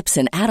to lips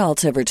and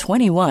adults over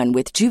 21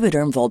 with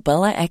Juvederm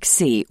Volbella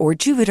XC or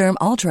Juvederm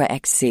Ultra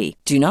XC.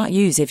 Do not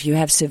use if you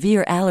have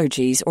severe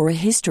allergies or a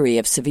history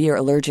of severe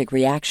allergic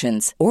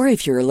reactions, or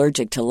if you're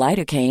allergic to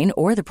lidocaine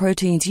or the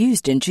proteins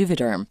used in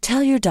Juvederm.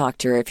 Tell your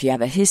doctor if you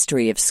have a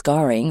history of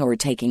scarring or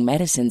taking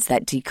medicines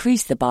that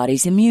decrease the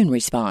body's immune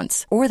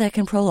response or that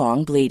can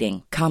prolong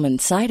bleeding. Common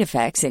side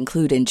effects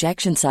include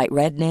injection site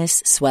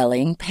redness,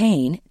 swelling,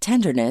 pain,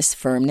 tenderness,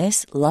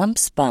 firmness,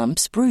 lumps,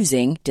 bumps,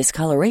 bruising,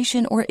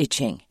 discoloration, or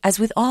itching. As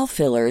with all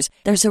fillers,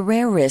 there's a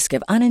rare risk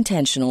of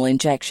unintentional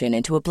injection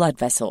into a blood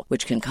vessel,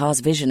 which can cause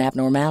vision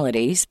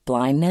abnormalities,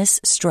 blindness,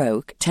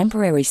 stroke,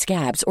 temporary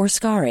scabs, or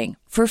scarring.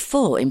 For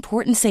full,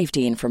 important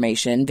safety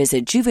information,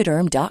 visit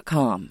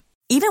Juvederm.com.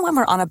 Even when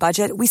we're on a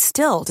budget, we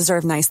still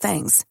deserve nice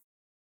things.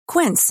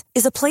 Quince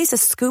is a place to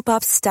scoop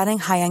up stunning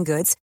high-end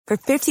goods for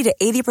 50 to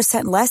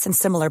 80% less than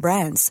similar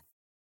brands.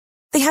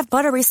 They have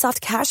buttery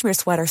soft cashmere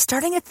sweaters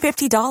starting at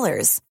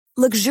 $50,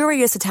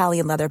 luxurious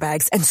Italian leather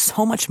bags, and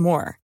so much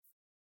more.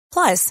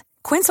 Plus,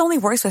 Quince only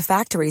works with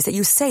factories that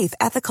use safe,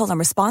 ethical, and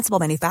responsible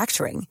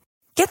manufacturing.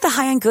 Get the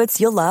high-end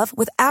goods you'll love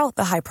without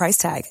the high price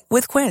tag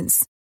with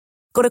Quince.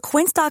 Go to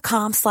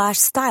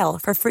quince.com/style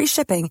for free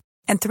shipping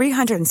and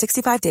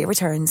 365-day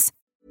returns.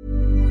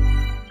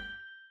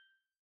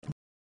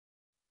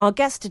 Our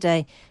guest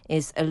today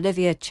is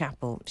Olivia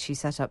Chappell. She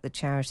set up the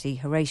charity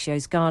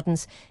Horatio's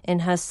Gardens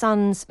in her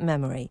son's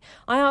memory.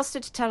 I asked her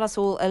to tell us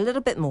all a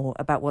little bit more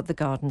about what the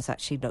gardens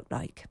actually look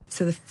like.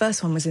 So the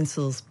first one was in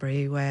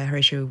Salisbury, where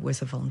Horatio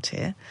was a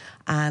volunteer,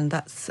 and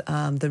that's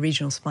the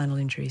Regional Spinal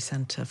Injury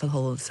Centre for the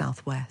whole of the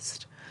South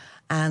West.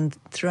 And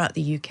throughout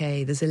the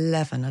UK, there's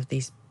 11 of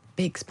these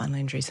big spinal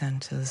injury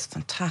centres,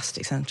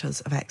 fantastic centres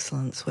of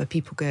excellence, where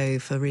people go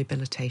for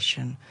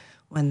rehabilitation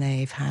when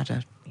they've had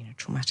a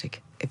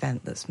traumatic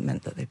event that's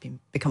meant that they've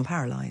become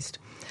paralysed.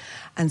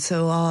 And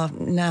so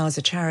now as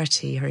a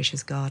charity,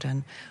 Horatio's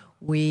Garden,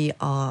 we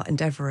are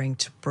endeavouring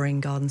to bring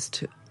gardens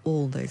to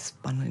all those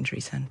spinal injury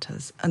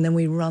centres. And then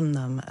we run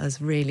them as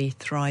really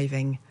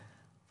thriving,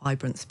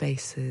 vibrant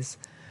spaces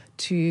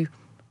to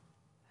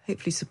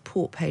hopefully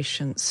support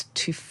patients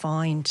to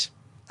find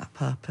that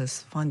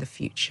purpose, find the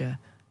future,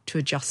 to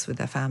adjust with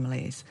their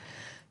families.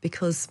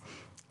 Because,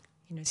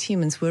 as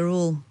humans, we're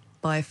all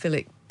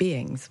biophilic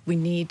beings. We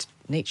need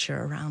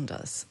nature around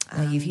us.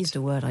 You've used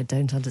a word I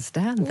don't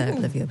understand there,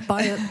 Olivia.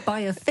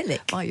 Biophilic.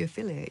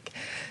 Biophilic.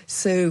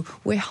 So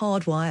we're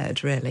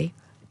hardwired, really,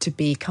 to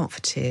be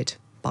comforted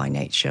by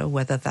nature,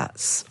 whether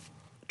that's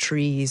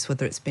trees,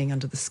 whether it's being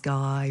under the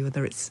sky,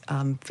 whether it's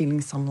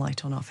feeling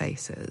sunlight on our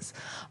faces.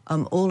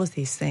 All of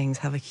these things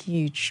have a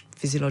huge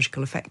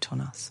physiological effect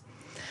on us.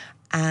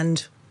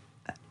 And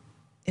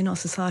in our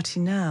society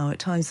now, at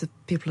times the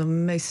people are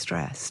most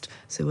stressed.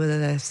 So whether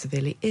they're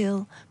severely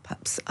ill,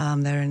 perhaps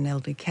they're in an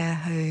elderly care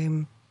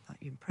home,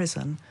 in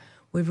prison,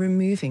 we're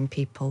removing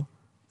people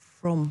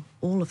from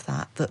all of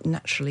that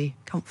naturally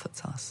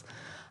comforts us.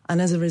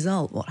 And as a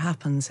result, what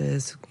happens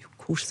is your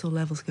cortisol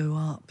levels go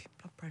up, your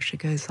blood pressure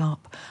goes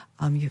up,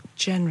 you're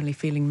generally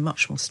feeling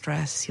much more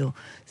stress, your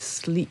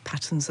sleep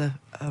patterns are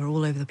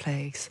all over the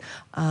place.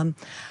 And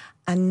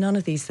none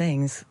of these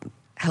things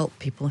help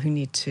people who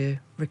need to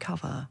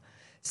recover.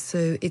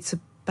 So it's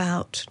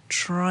about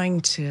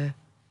trying to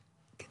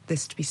get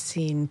this to be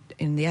seen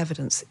in the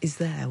evidence is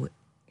there.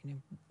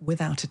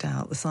 Without a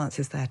doubt, the science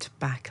is there to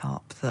back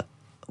up that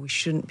we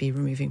shouldn't be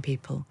removing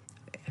people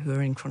who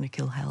are in chronic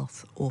ill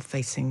health or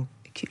facing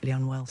acutely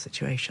unwell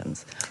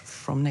situations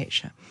from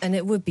nature. And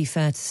it would be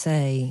fair to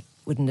say,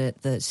 wouldn't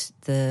it, that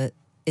there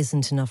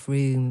isn't enough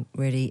room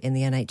really in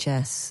the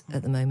NHS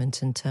at the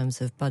moment in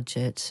terms of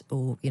budget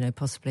or,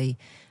 possibly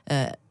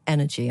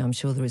energy. I'm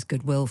sure there is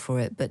goodwill for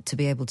it, but to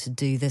be able to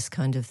do this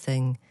kind of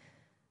thing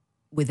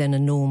within a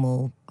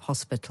normal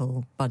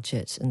hospital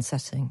budget and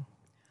setting.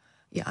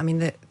 Yeah, I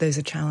mean, those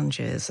are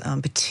challenges,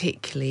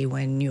 particularly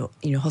when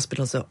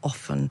hospitals are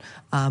often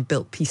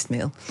built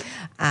piecemeal.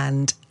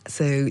 And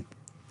so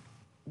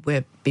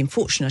we've been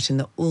fortunate in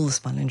that all the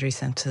spinal injury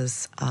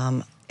centres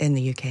in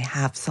the UK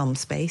have some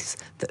space,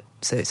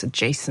 so it's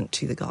adjacent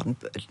to the garden,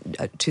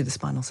 to the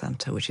spinal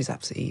centre, which is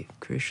absolutely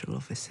crucial,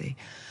 obviously.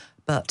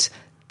 But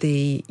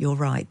you're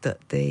right that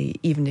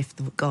even if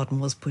the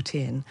garden was put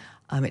in,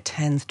 it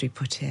tends to be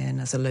put in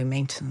as a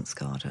low-maintenance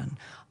garden,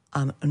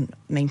 and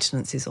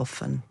maintenance is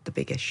often the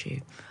big issue.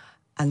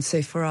 And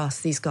so for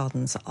us, these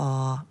gardens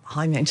are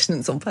high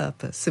maintenance on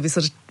purpose. So we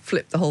sort of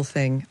flip the whole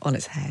thing on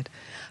its head,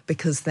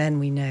 because then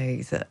we know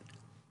that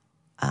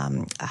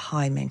a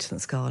high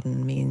maintenance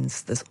garden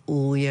means there's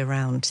all year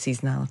round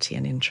seasonality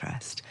and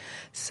interest.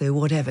 So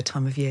whatever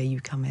time of year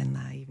you come in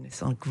there, even if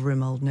it's on a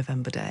grim old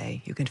November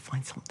day, you're going to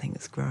find something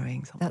that's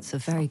growing. That's a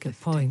very good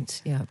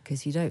point, yeah,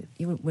 because you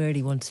wouldn't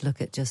really want to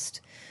look at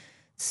just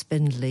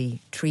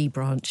spindly tree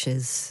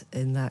branches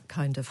in that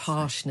kind of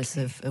harshness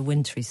of a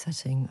wintry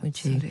setting,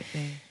 would you?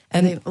 Absolutely.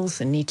 And they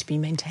also need to be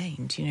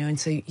maintained, and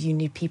so you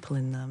need people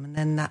in them. And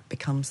then that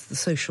becomes the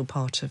social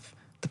part of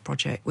the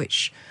project,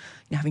 which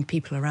having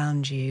people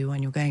around you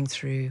when you're going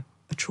through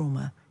a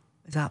trauma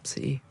is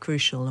absolutely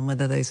crucial. And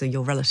whether those are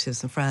your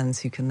relatives and friends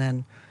who can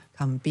then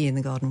come be in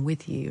the garden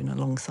with you and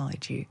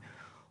alongside you,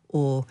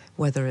 or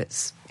whether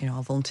it's,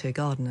 our volunteer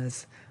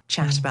gardeners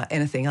chat about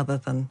anything other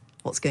than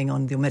what's going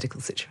on in your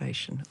medical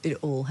situation. It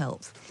all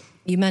helps.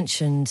 You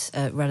mentioned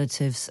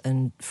relatives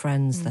and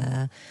friends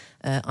there.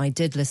 I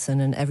did listen,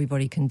 and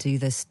everybody can do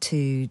this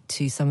too,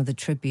 to some of the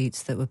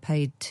tributes that were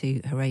paid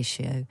to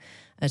Horatio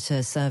at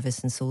a service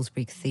in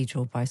Salisbury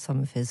Cathedral by some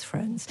of his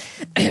friends.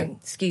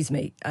 Excuse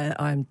me,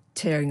 I'm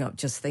tearing up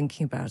just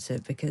thinking about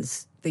it,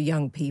 because the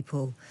young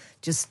people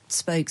just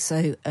spoke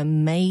so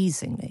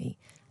amazingly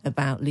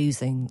about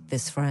losing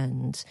this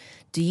friend.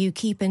 Do you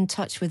keep in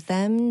touch with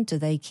them? Do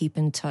they keep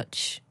in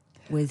touch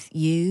with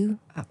you?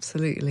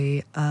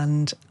 Absolutely.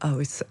 And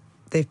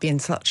they've been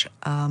such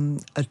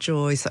a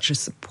joy, such a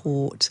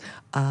support.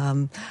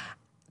 I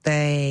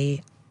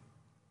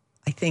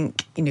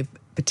think,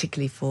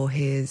 particularly for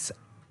his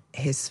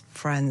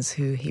friends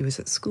who he was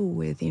at school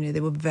with, they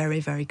were very,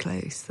 very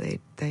close.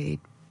 They'd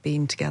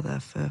been together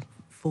for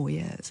 4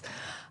 years.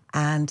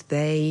 And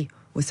they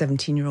were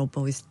 17-year-old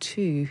boys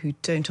too, who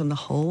don't on the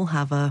whole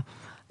have a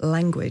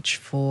language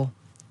for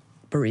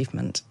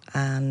bereavement.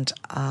 And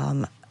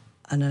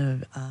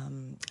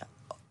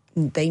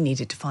they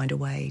needed to find a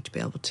way to be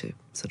able to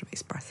sort of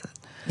express it.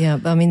 Yeah,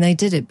 I mean, they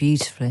did it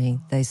beautifully.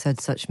 They said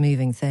such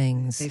moving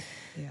things.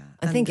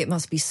 I think it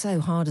must be so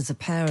hard as a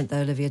parent,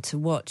 though, Olivia, to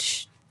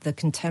watch the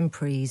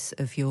contemporaries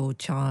of your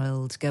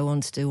child go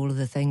on to do all of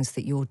the things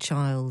that your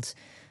child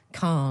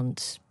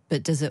can't.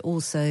 But does it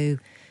also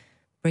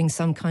bring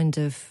some kind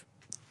of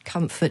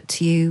comfort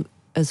to you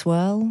as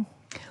well?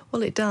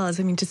 Well, it does.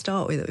 I mean, to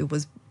start with, it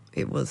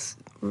was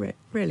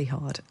really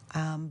hard.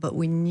 But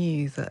we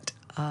knew that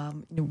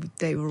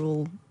they were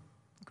all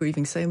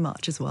grieving so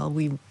much as well.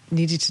 We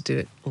needed to do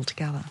it all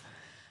together.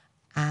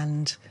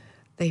 And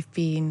they've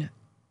been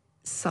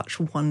such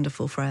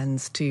wonderful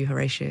friends to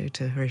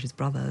Horatio's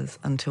brothers,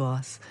 and to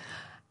us.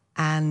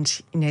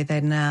 And,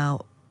 they're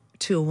now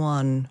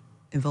 2-1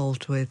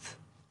 involved with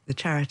the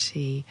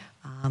charity,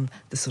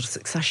 the sort of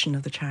succession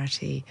of the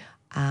charity,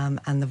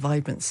 and the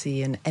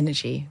vibrancy and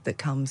energy that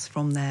comes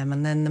from them.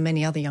 And then the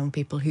many other young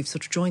people who've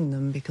sort of joined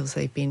them because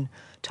they've been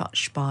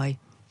touched by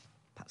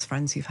perhaps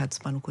friends who've had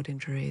spinal cord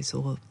injuries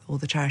or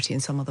the charity in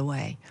some other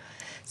way.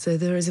 So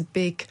there is a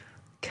big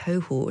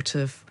cohort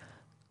of,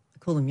 I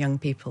call them young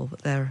people,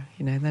 but they're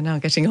now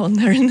getting on.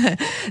 They're in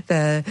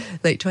their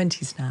late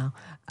 20s now.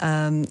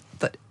 And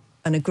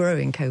a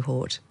growing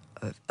cohort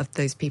of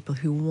those people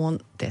who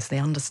want this. They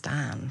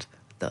understand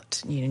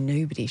that,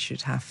 nobody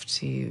should have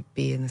to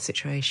be in the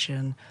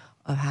situation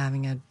of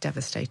having a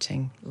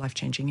devastating,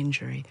 life-changing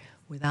injury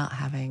without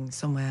having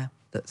somewhere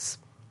that's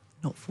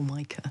not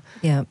Formica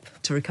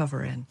to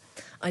recover in.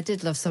 I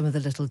did love some of the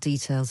little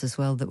details as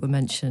well that were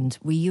mentioned.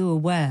 Were you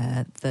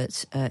aware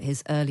that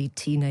his early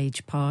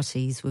teenage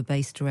parties were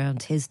based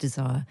around his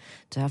desire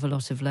to have a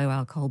lot of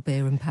low-alcohol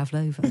beer and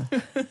pavlova?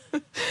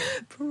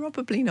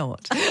 Probably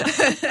not.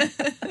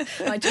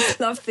 I just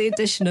love the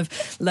addition of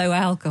low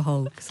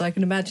alcohol, because I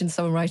can imagine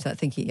someone writing that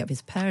thinking,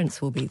 his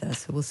parents will be there,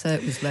 so we'll say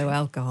it was low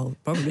alcohol.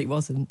 Probably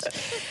wasn't.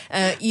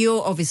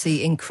 You're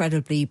obviously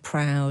incredibly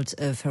proud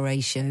of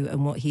Horatio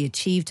and what he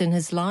achieved in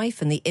his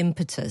life and the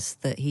impetus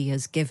that he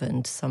has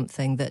given to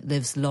something that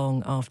lives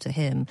long after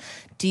him.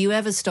 Do you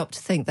ever stop to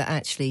think that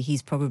actually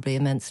he's probably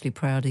immensely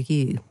proud of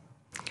you?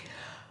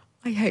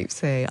 I hope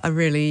so. I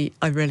really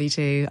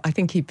do. I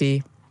think he'd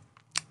be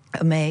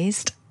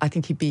amazed. I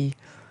think he'd be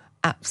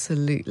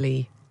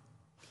absolutely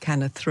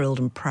kind of thrilled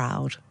and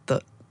proud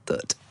that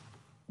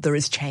there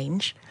is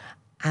change,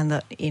 and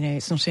that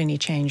it's not only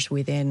changed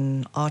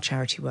within our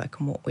charity work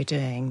and what we're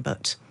doing,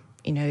 but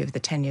over the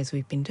 10 years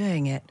we've been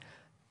doing it,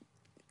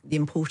 the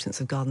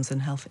importance of gardens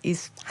and health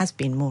has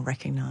been more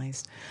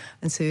recognised.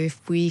 And so if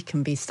we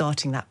can be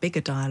starting that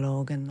bigger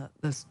dialogue, and that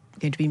there's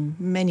going to be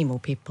many more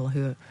people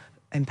who are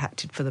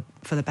impacted for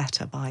the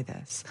better by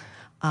this,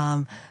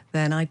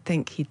 then I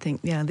think he'd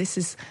think, this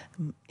is,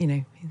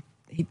 he'd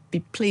be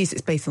pleased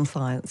it's based on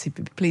science, he'd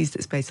be pleased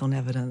it's based on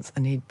evidence,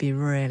 and he'd be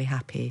really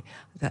happy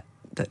that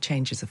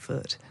change is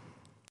afoot.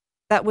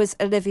 That was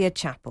Olivia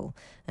Chappell,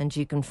 and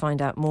you can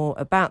find out more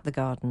about the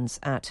gardens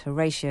at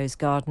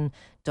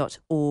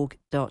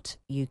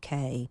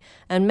horatiosgarden.org.uk.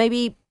 And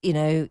maybe,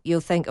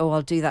 you'll think,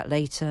 I'll do that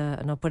later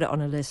and I'll put it on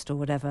a list or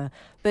whatever.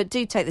 But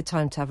do take the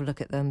time to have a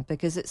look at them,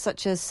 because it's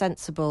such a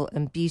sensible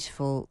and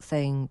beautiful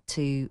thing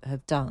to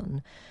have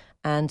done.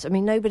 And,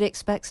 nobody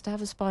expects to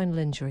have a spinal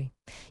injury.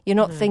 You're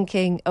not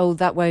thinking,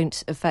 that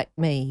won't affect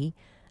me.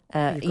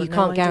 You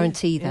can't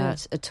guarantee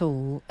that at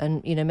all.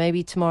 And,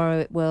 maybe tomorrow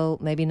it will,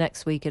 maybe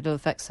next week it'll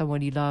affect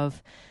someone you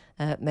love,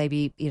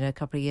 maybe, a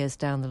couple of years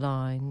down the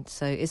line.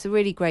 So it's a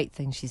really great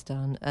thing she's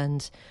done.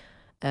 And,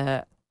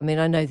 I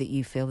know that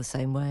you feel the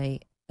same way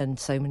and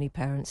so many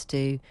parents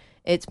do.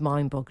 It's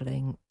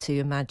mind-boggling to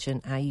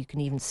imagine how you can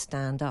even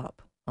stand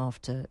up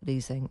after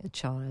losing a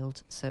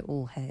child. So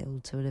all hail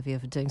to Olivia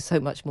for doing so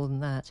much more than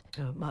that.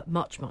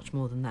 Much, much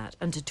more than that.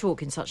 And to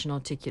talk in such an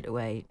articulate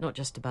way, not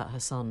just about her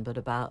son, but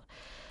about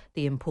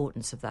the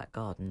importance of that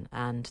garden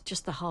and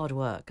just the hard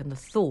work and the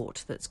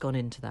thought that's gone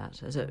into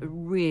that as a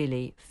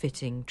really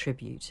fitting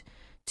tribute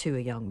to a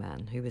young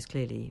man who was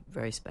clearly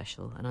very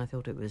special. And I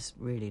thought it was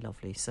really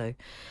lovely. So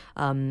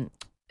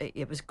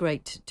it was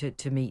great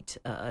to meet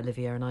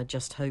Olivia, and I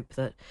hope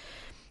that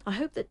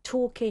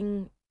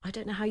talking, I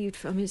don't know how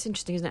it's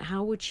interesting, isn't it?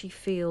 How would she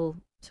feel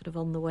sort of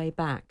on the way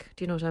back?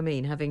 Do you know what I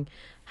mean? Having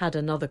had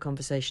another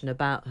conversation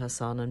about her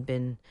son and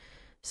been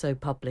so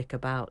public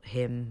about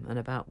him and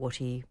about what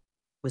he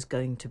was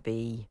going to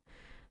be,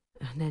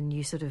 and then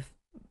you sort of,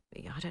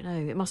 I don't know,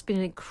 it must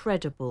be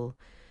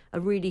a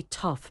really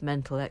tough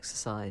mental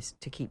exercise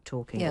to keep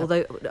talking,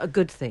 although a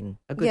good thing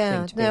to be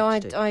able to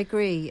do. I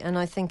agree, and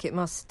I think it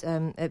must,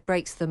 it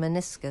breaks the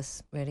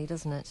meniscus, really,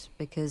 doesn't it?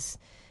 Because,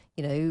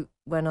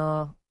 when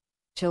our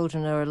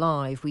children are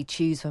alive, we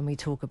choose when we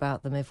talk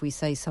about them. If we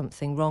say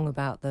something wrong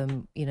about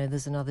them,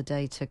 there's another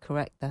day to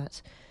correct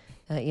that.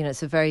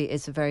 It's a very,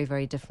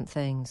 very different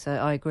thing. So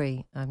I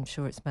agree. I'm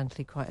sure it's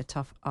mentally quite a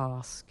tough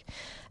ask.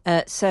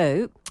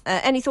 So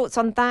any thoughts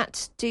on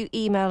that? Do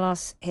email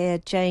us here,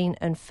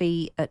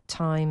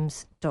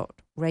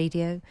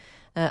 janeandfee@times.radio.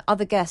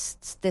 Other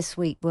guests this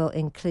week will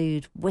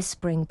include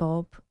Whispering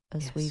Bob,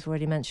 as we've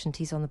already mentioned.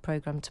 He's on the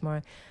programme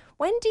tomorrow.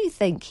 When do you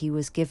think he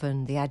was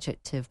given the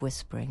adjective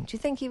whispering? Do you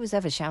think he was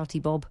ever shouty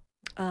Bob?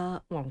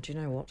 Well, do you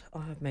know what?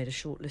 I have made a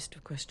short list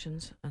of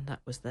questions, and that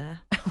was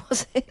there.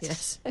 Was it?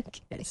 Yes.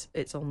 Okay.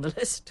 It's on the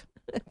list.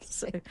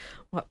 So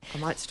I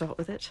might start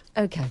with it.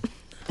 Okay.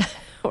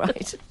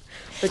 Right.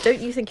 But don't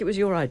you think it was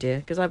your idea?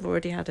 Because I've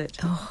already had it.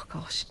 Oh,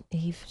 gosh,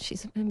 Eve,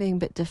 she's been being a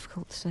bit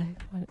difficult today.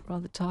 I find it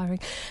rather tiring.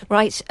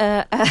 Right.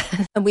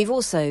 And we've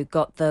also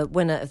got the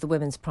winner of the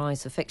Women's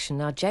Prize for Fiction.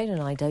 Now, Jane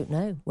and I don't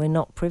know. We're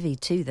not privy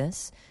to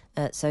this.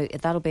 So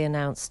that'll be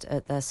announced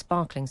at their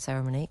sparkling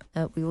ceremony.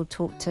 We will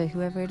talk to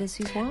whoever it is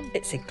who's won.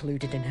 It's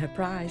included in her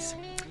prize.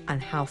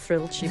 And how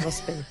thrilled she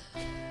must be.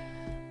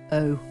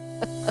 Oh.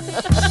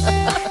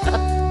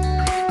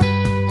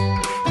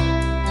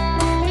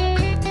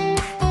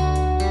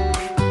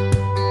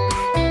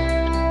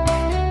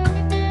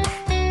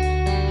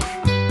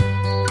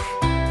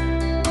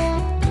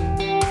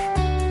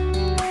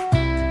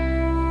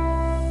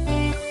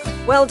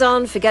 Well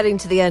done for getting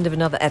to the end of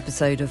another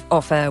episode of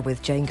Off Air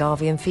with Jane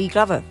Garvey and Fee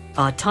Glover.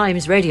 Our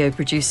Times radio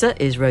producer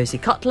is Rosie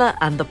Cutler,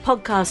 and the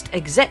podcast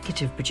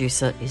executive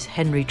producer is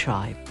Henry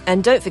Tribe.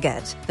 And don't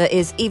forget, there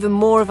is even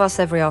more of us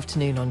every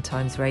afternoon on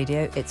Times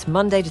Radio. It's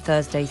Monday to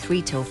Thursday,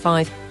 3 till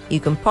 5. You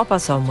can pop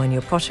us on when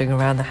you're pottering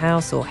around the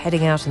house or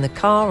heading out in the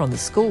car on the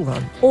school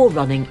run. Or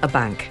running a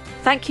bank.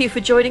 Thank you for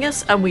joining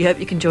us, and we hope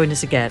you can join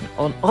us again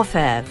on Off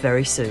Air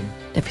very soon.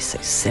 Don't be so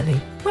silly.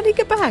 Running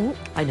a bank?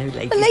 I know,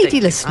 lady. A lady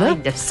listener.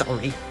 I'm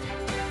sorry.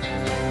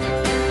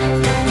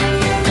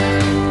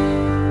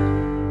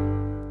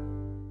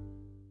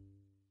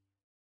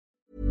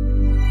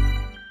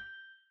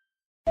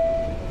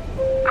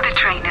 The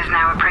train is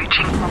now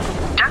approaching.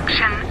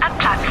 Junction at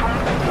platform.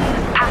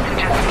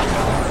 Passengers.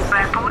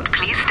 Airport,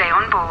 please stay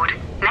on board.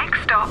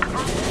 Next stop,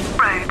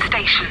 road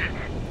station.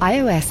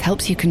 iOS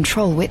helps you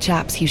control which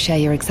apps you share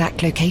your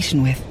exact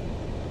location with.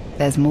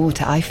 There's more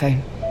to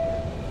iPhone.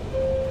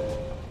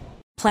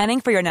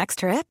 Planning for your next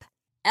trip?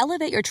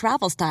 Elevate your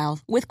travel style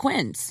with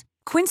Quince.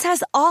 Quince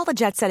has all the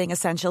jet-setting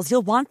essentials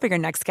you'll want for your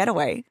next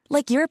getaway,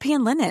 like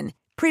European linen,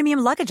 premium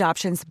luggage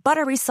options,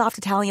 buttery soft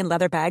Italian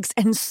leather bags,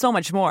 and so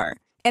much more.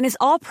 And is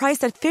all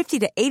priced at 50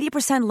 to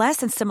 80% less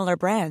than similar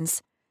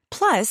brands.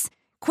 Plus,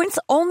 Quince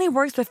only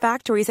works with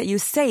factories that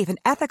use safe and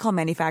ethical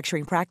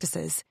manufacturing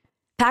practices.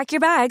 Pack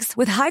your bags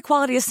with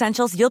high-quality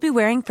essentials you'll be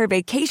wearing for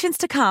vacations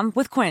to come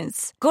with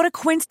Quince. Go to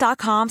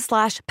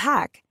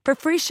quince.com/pack for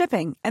free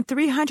shipping and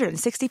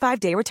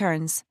 365-day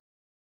returns.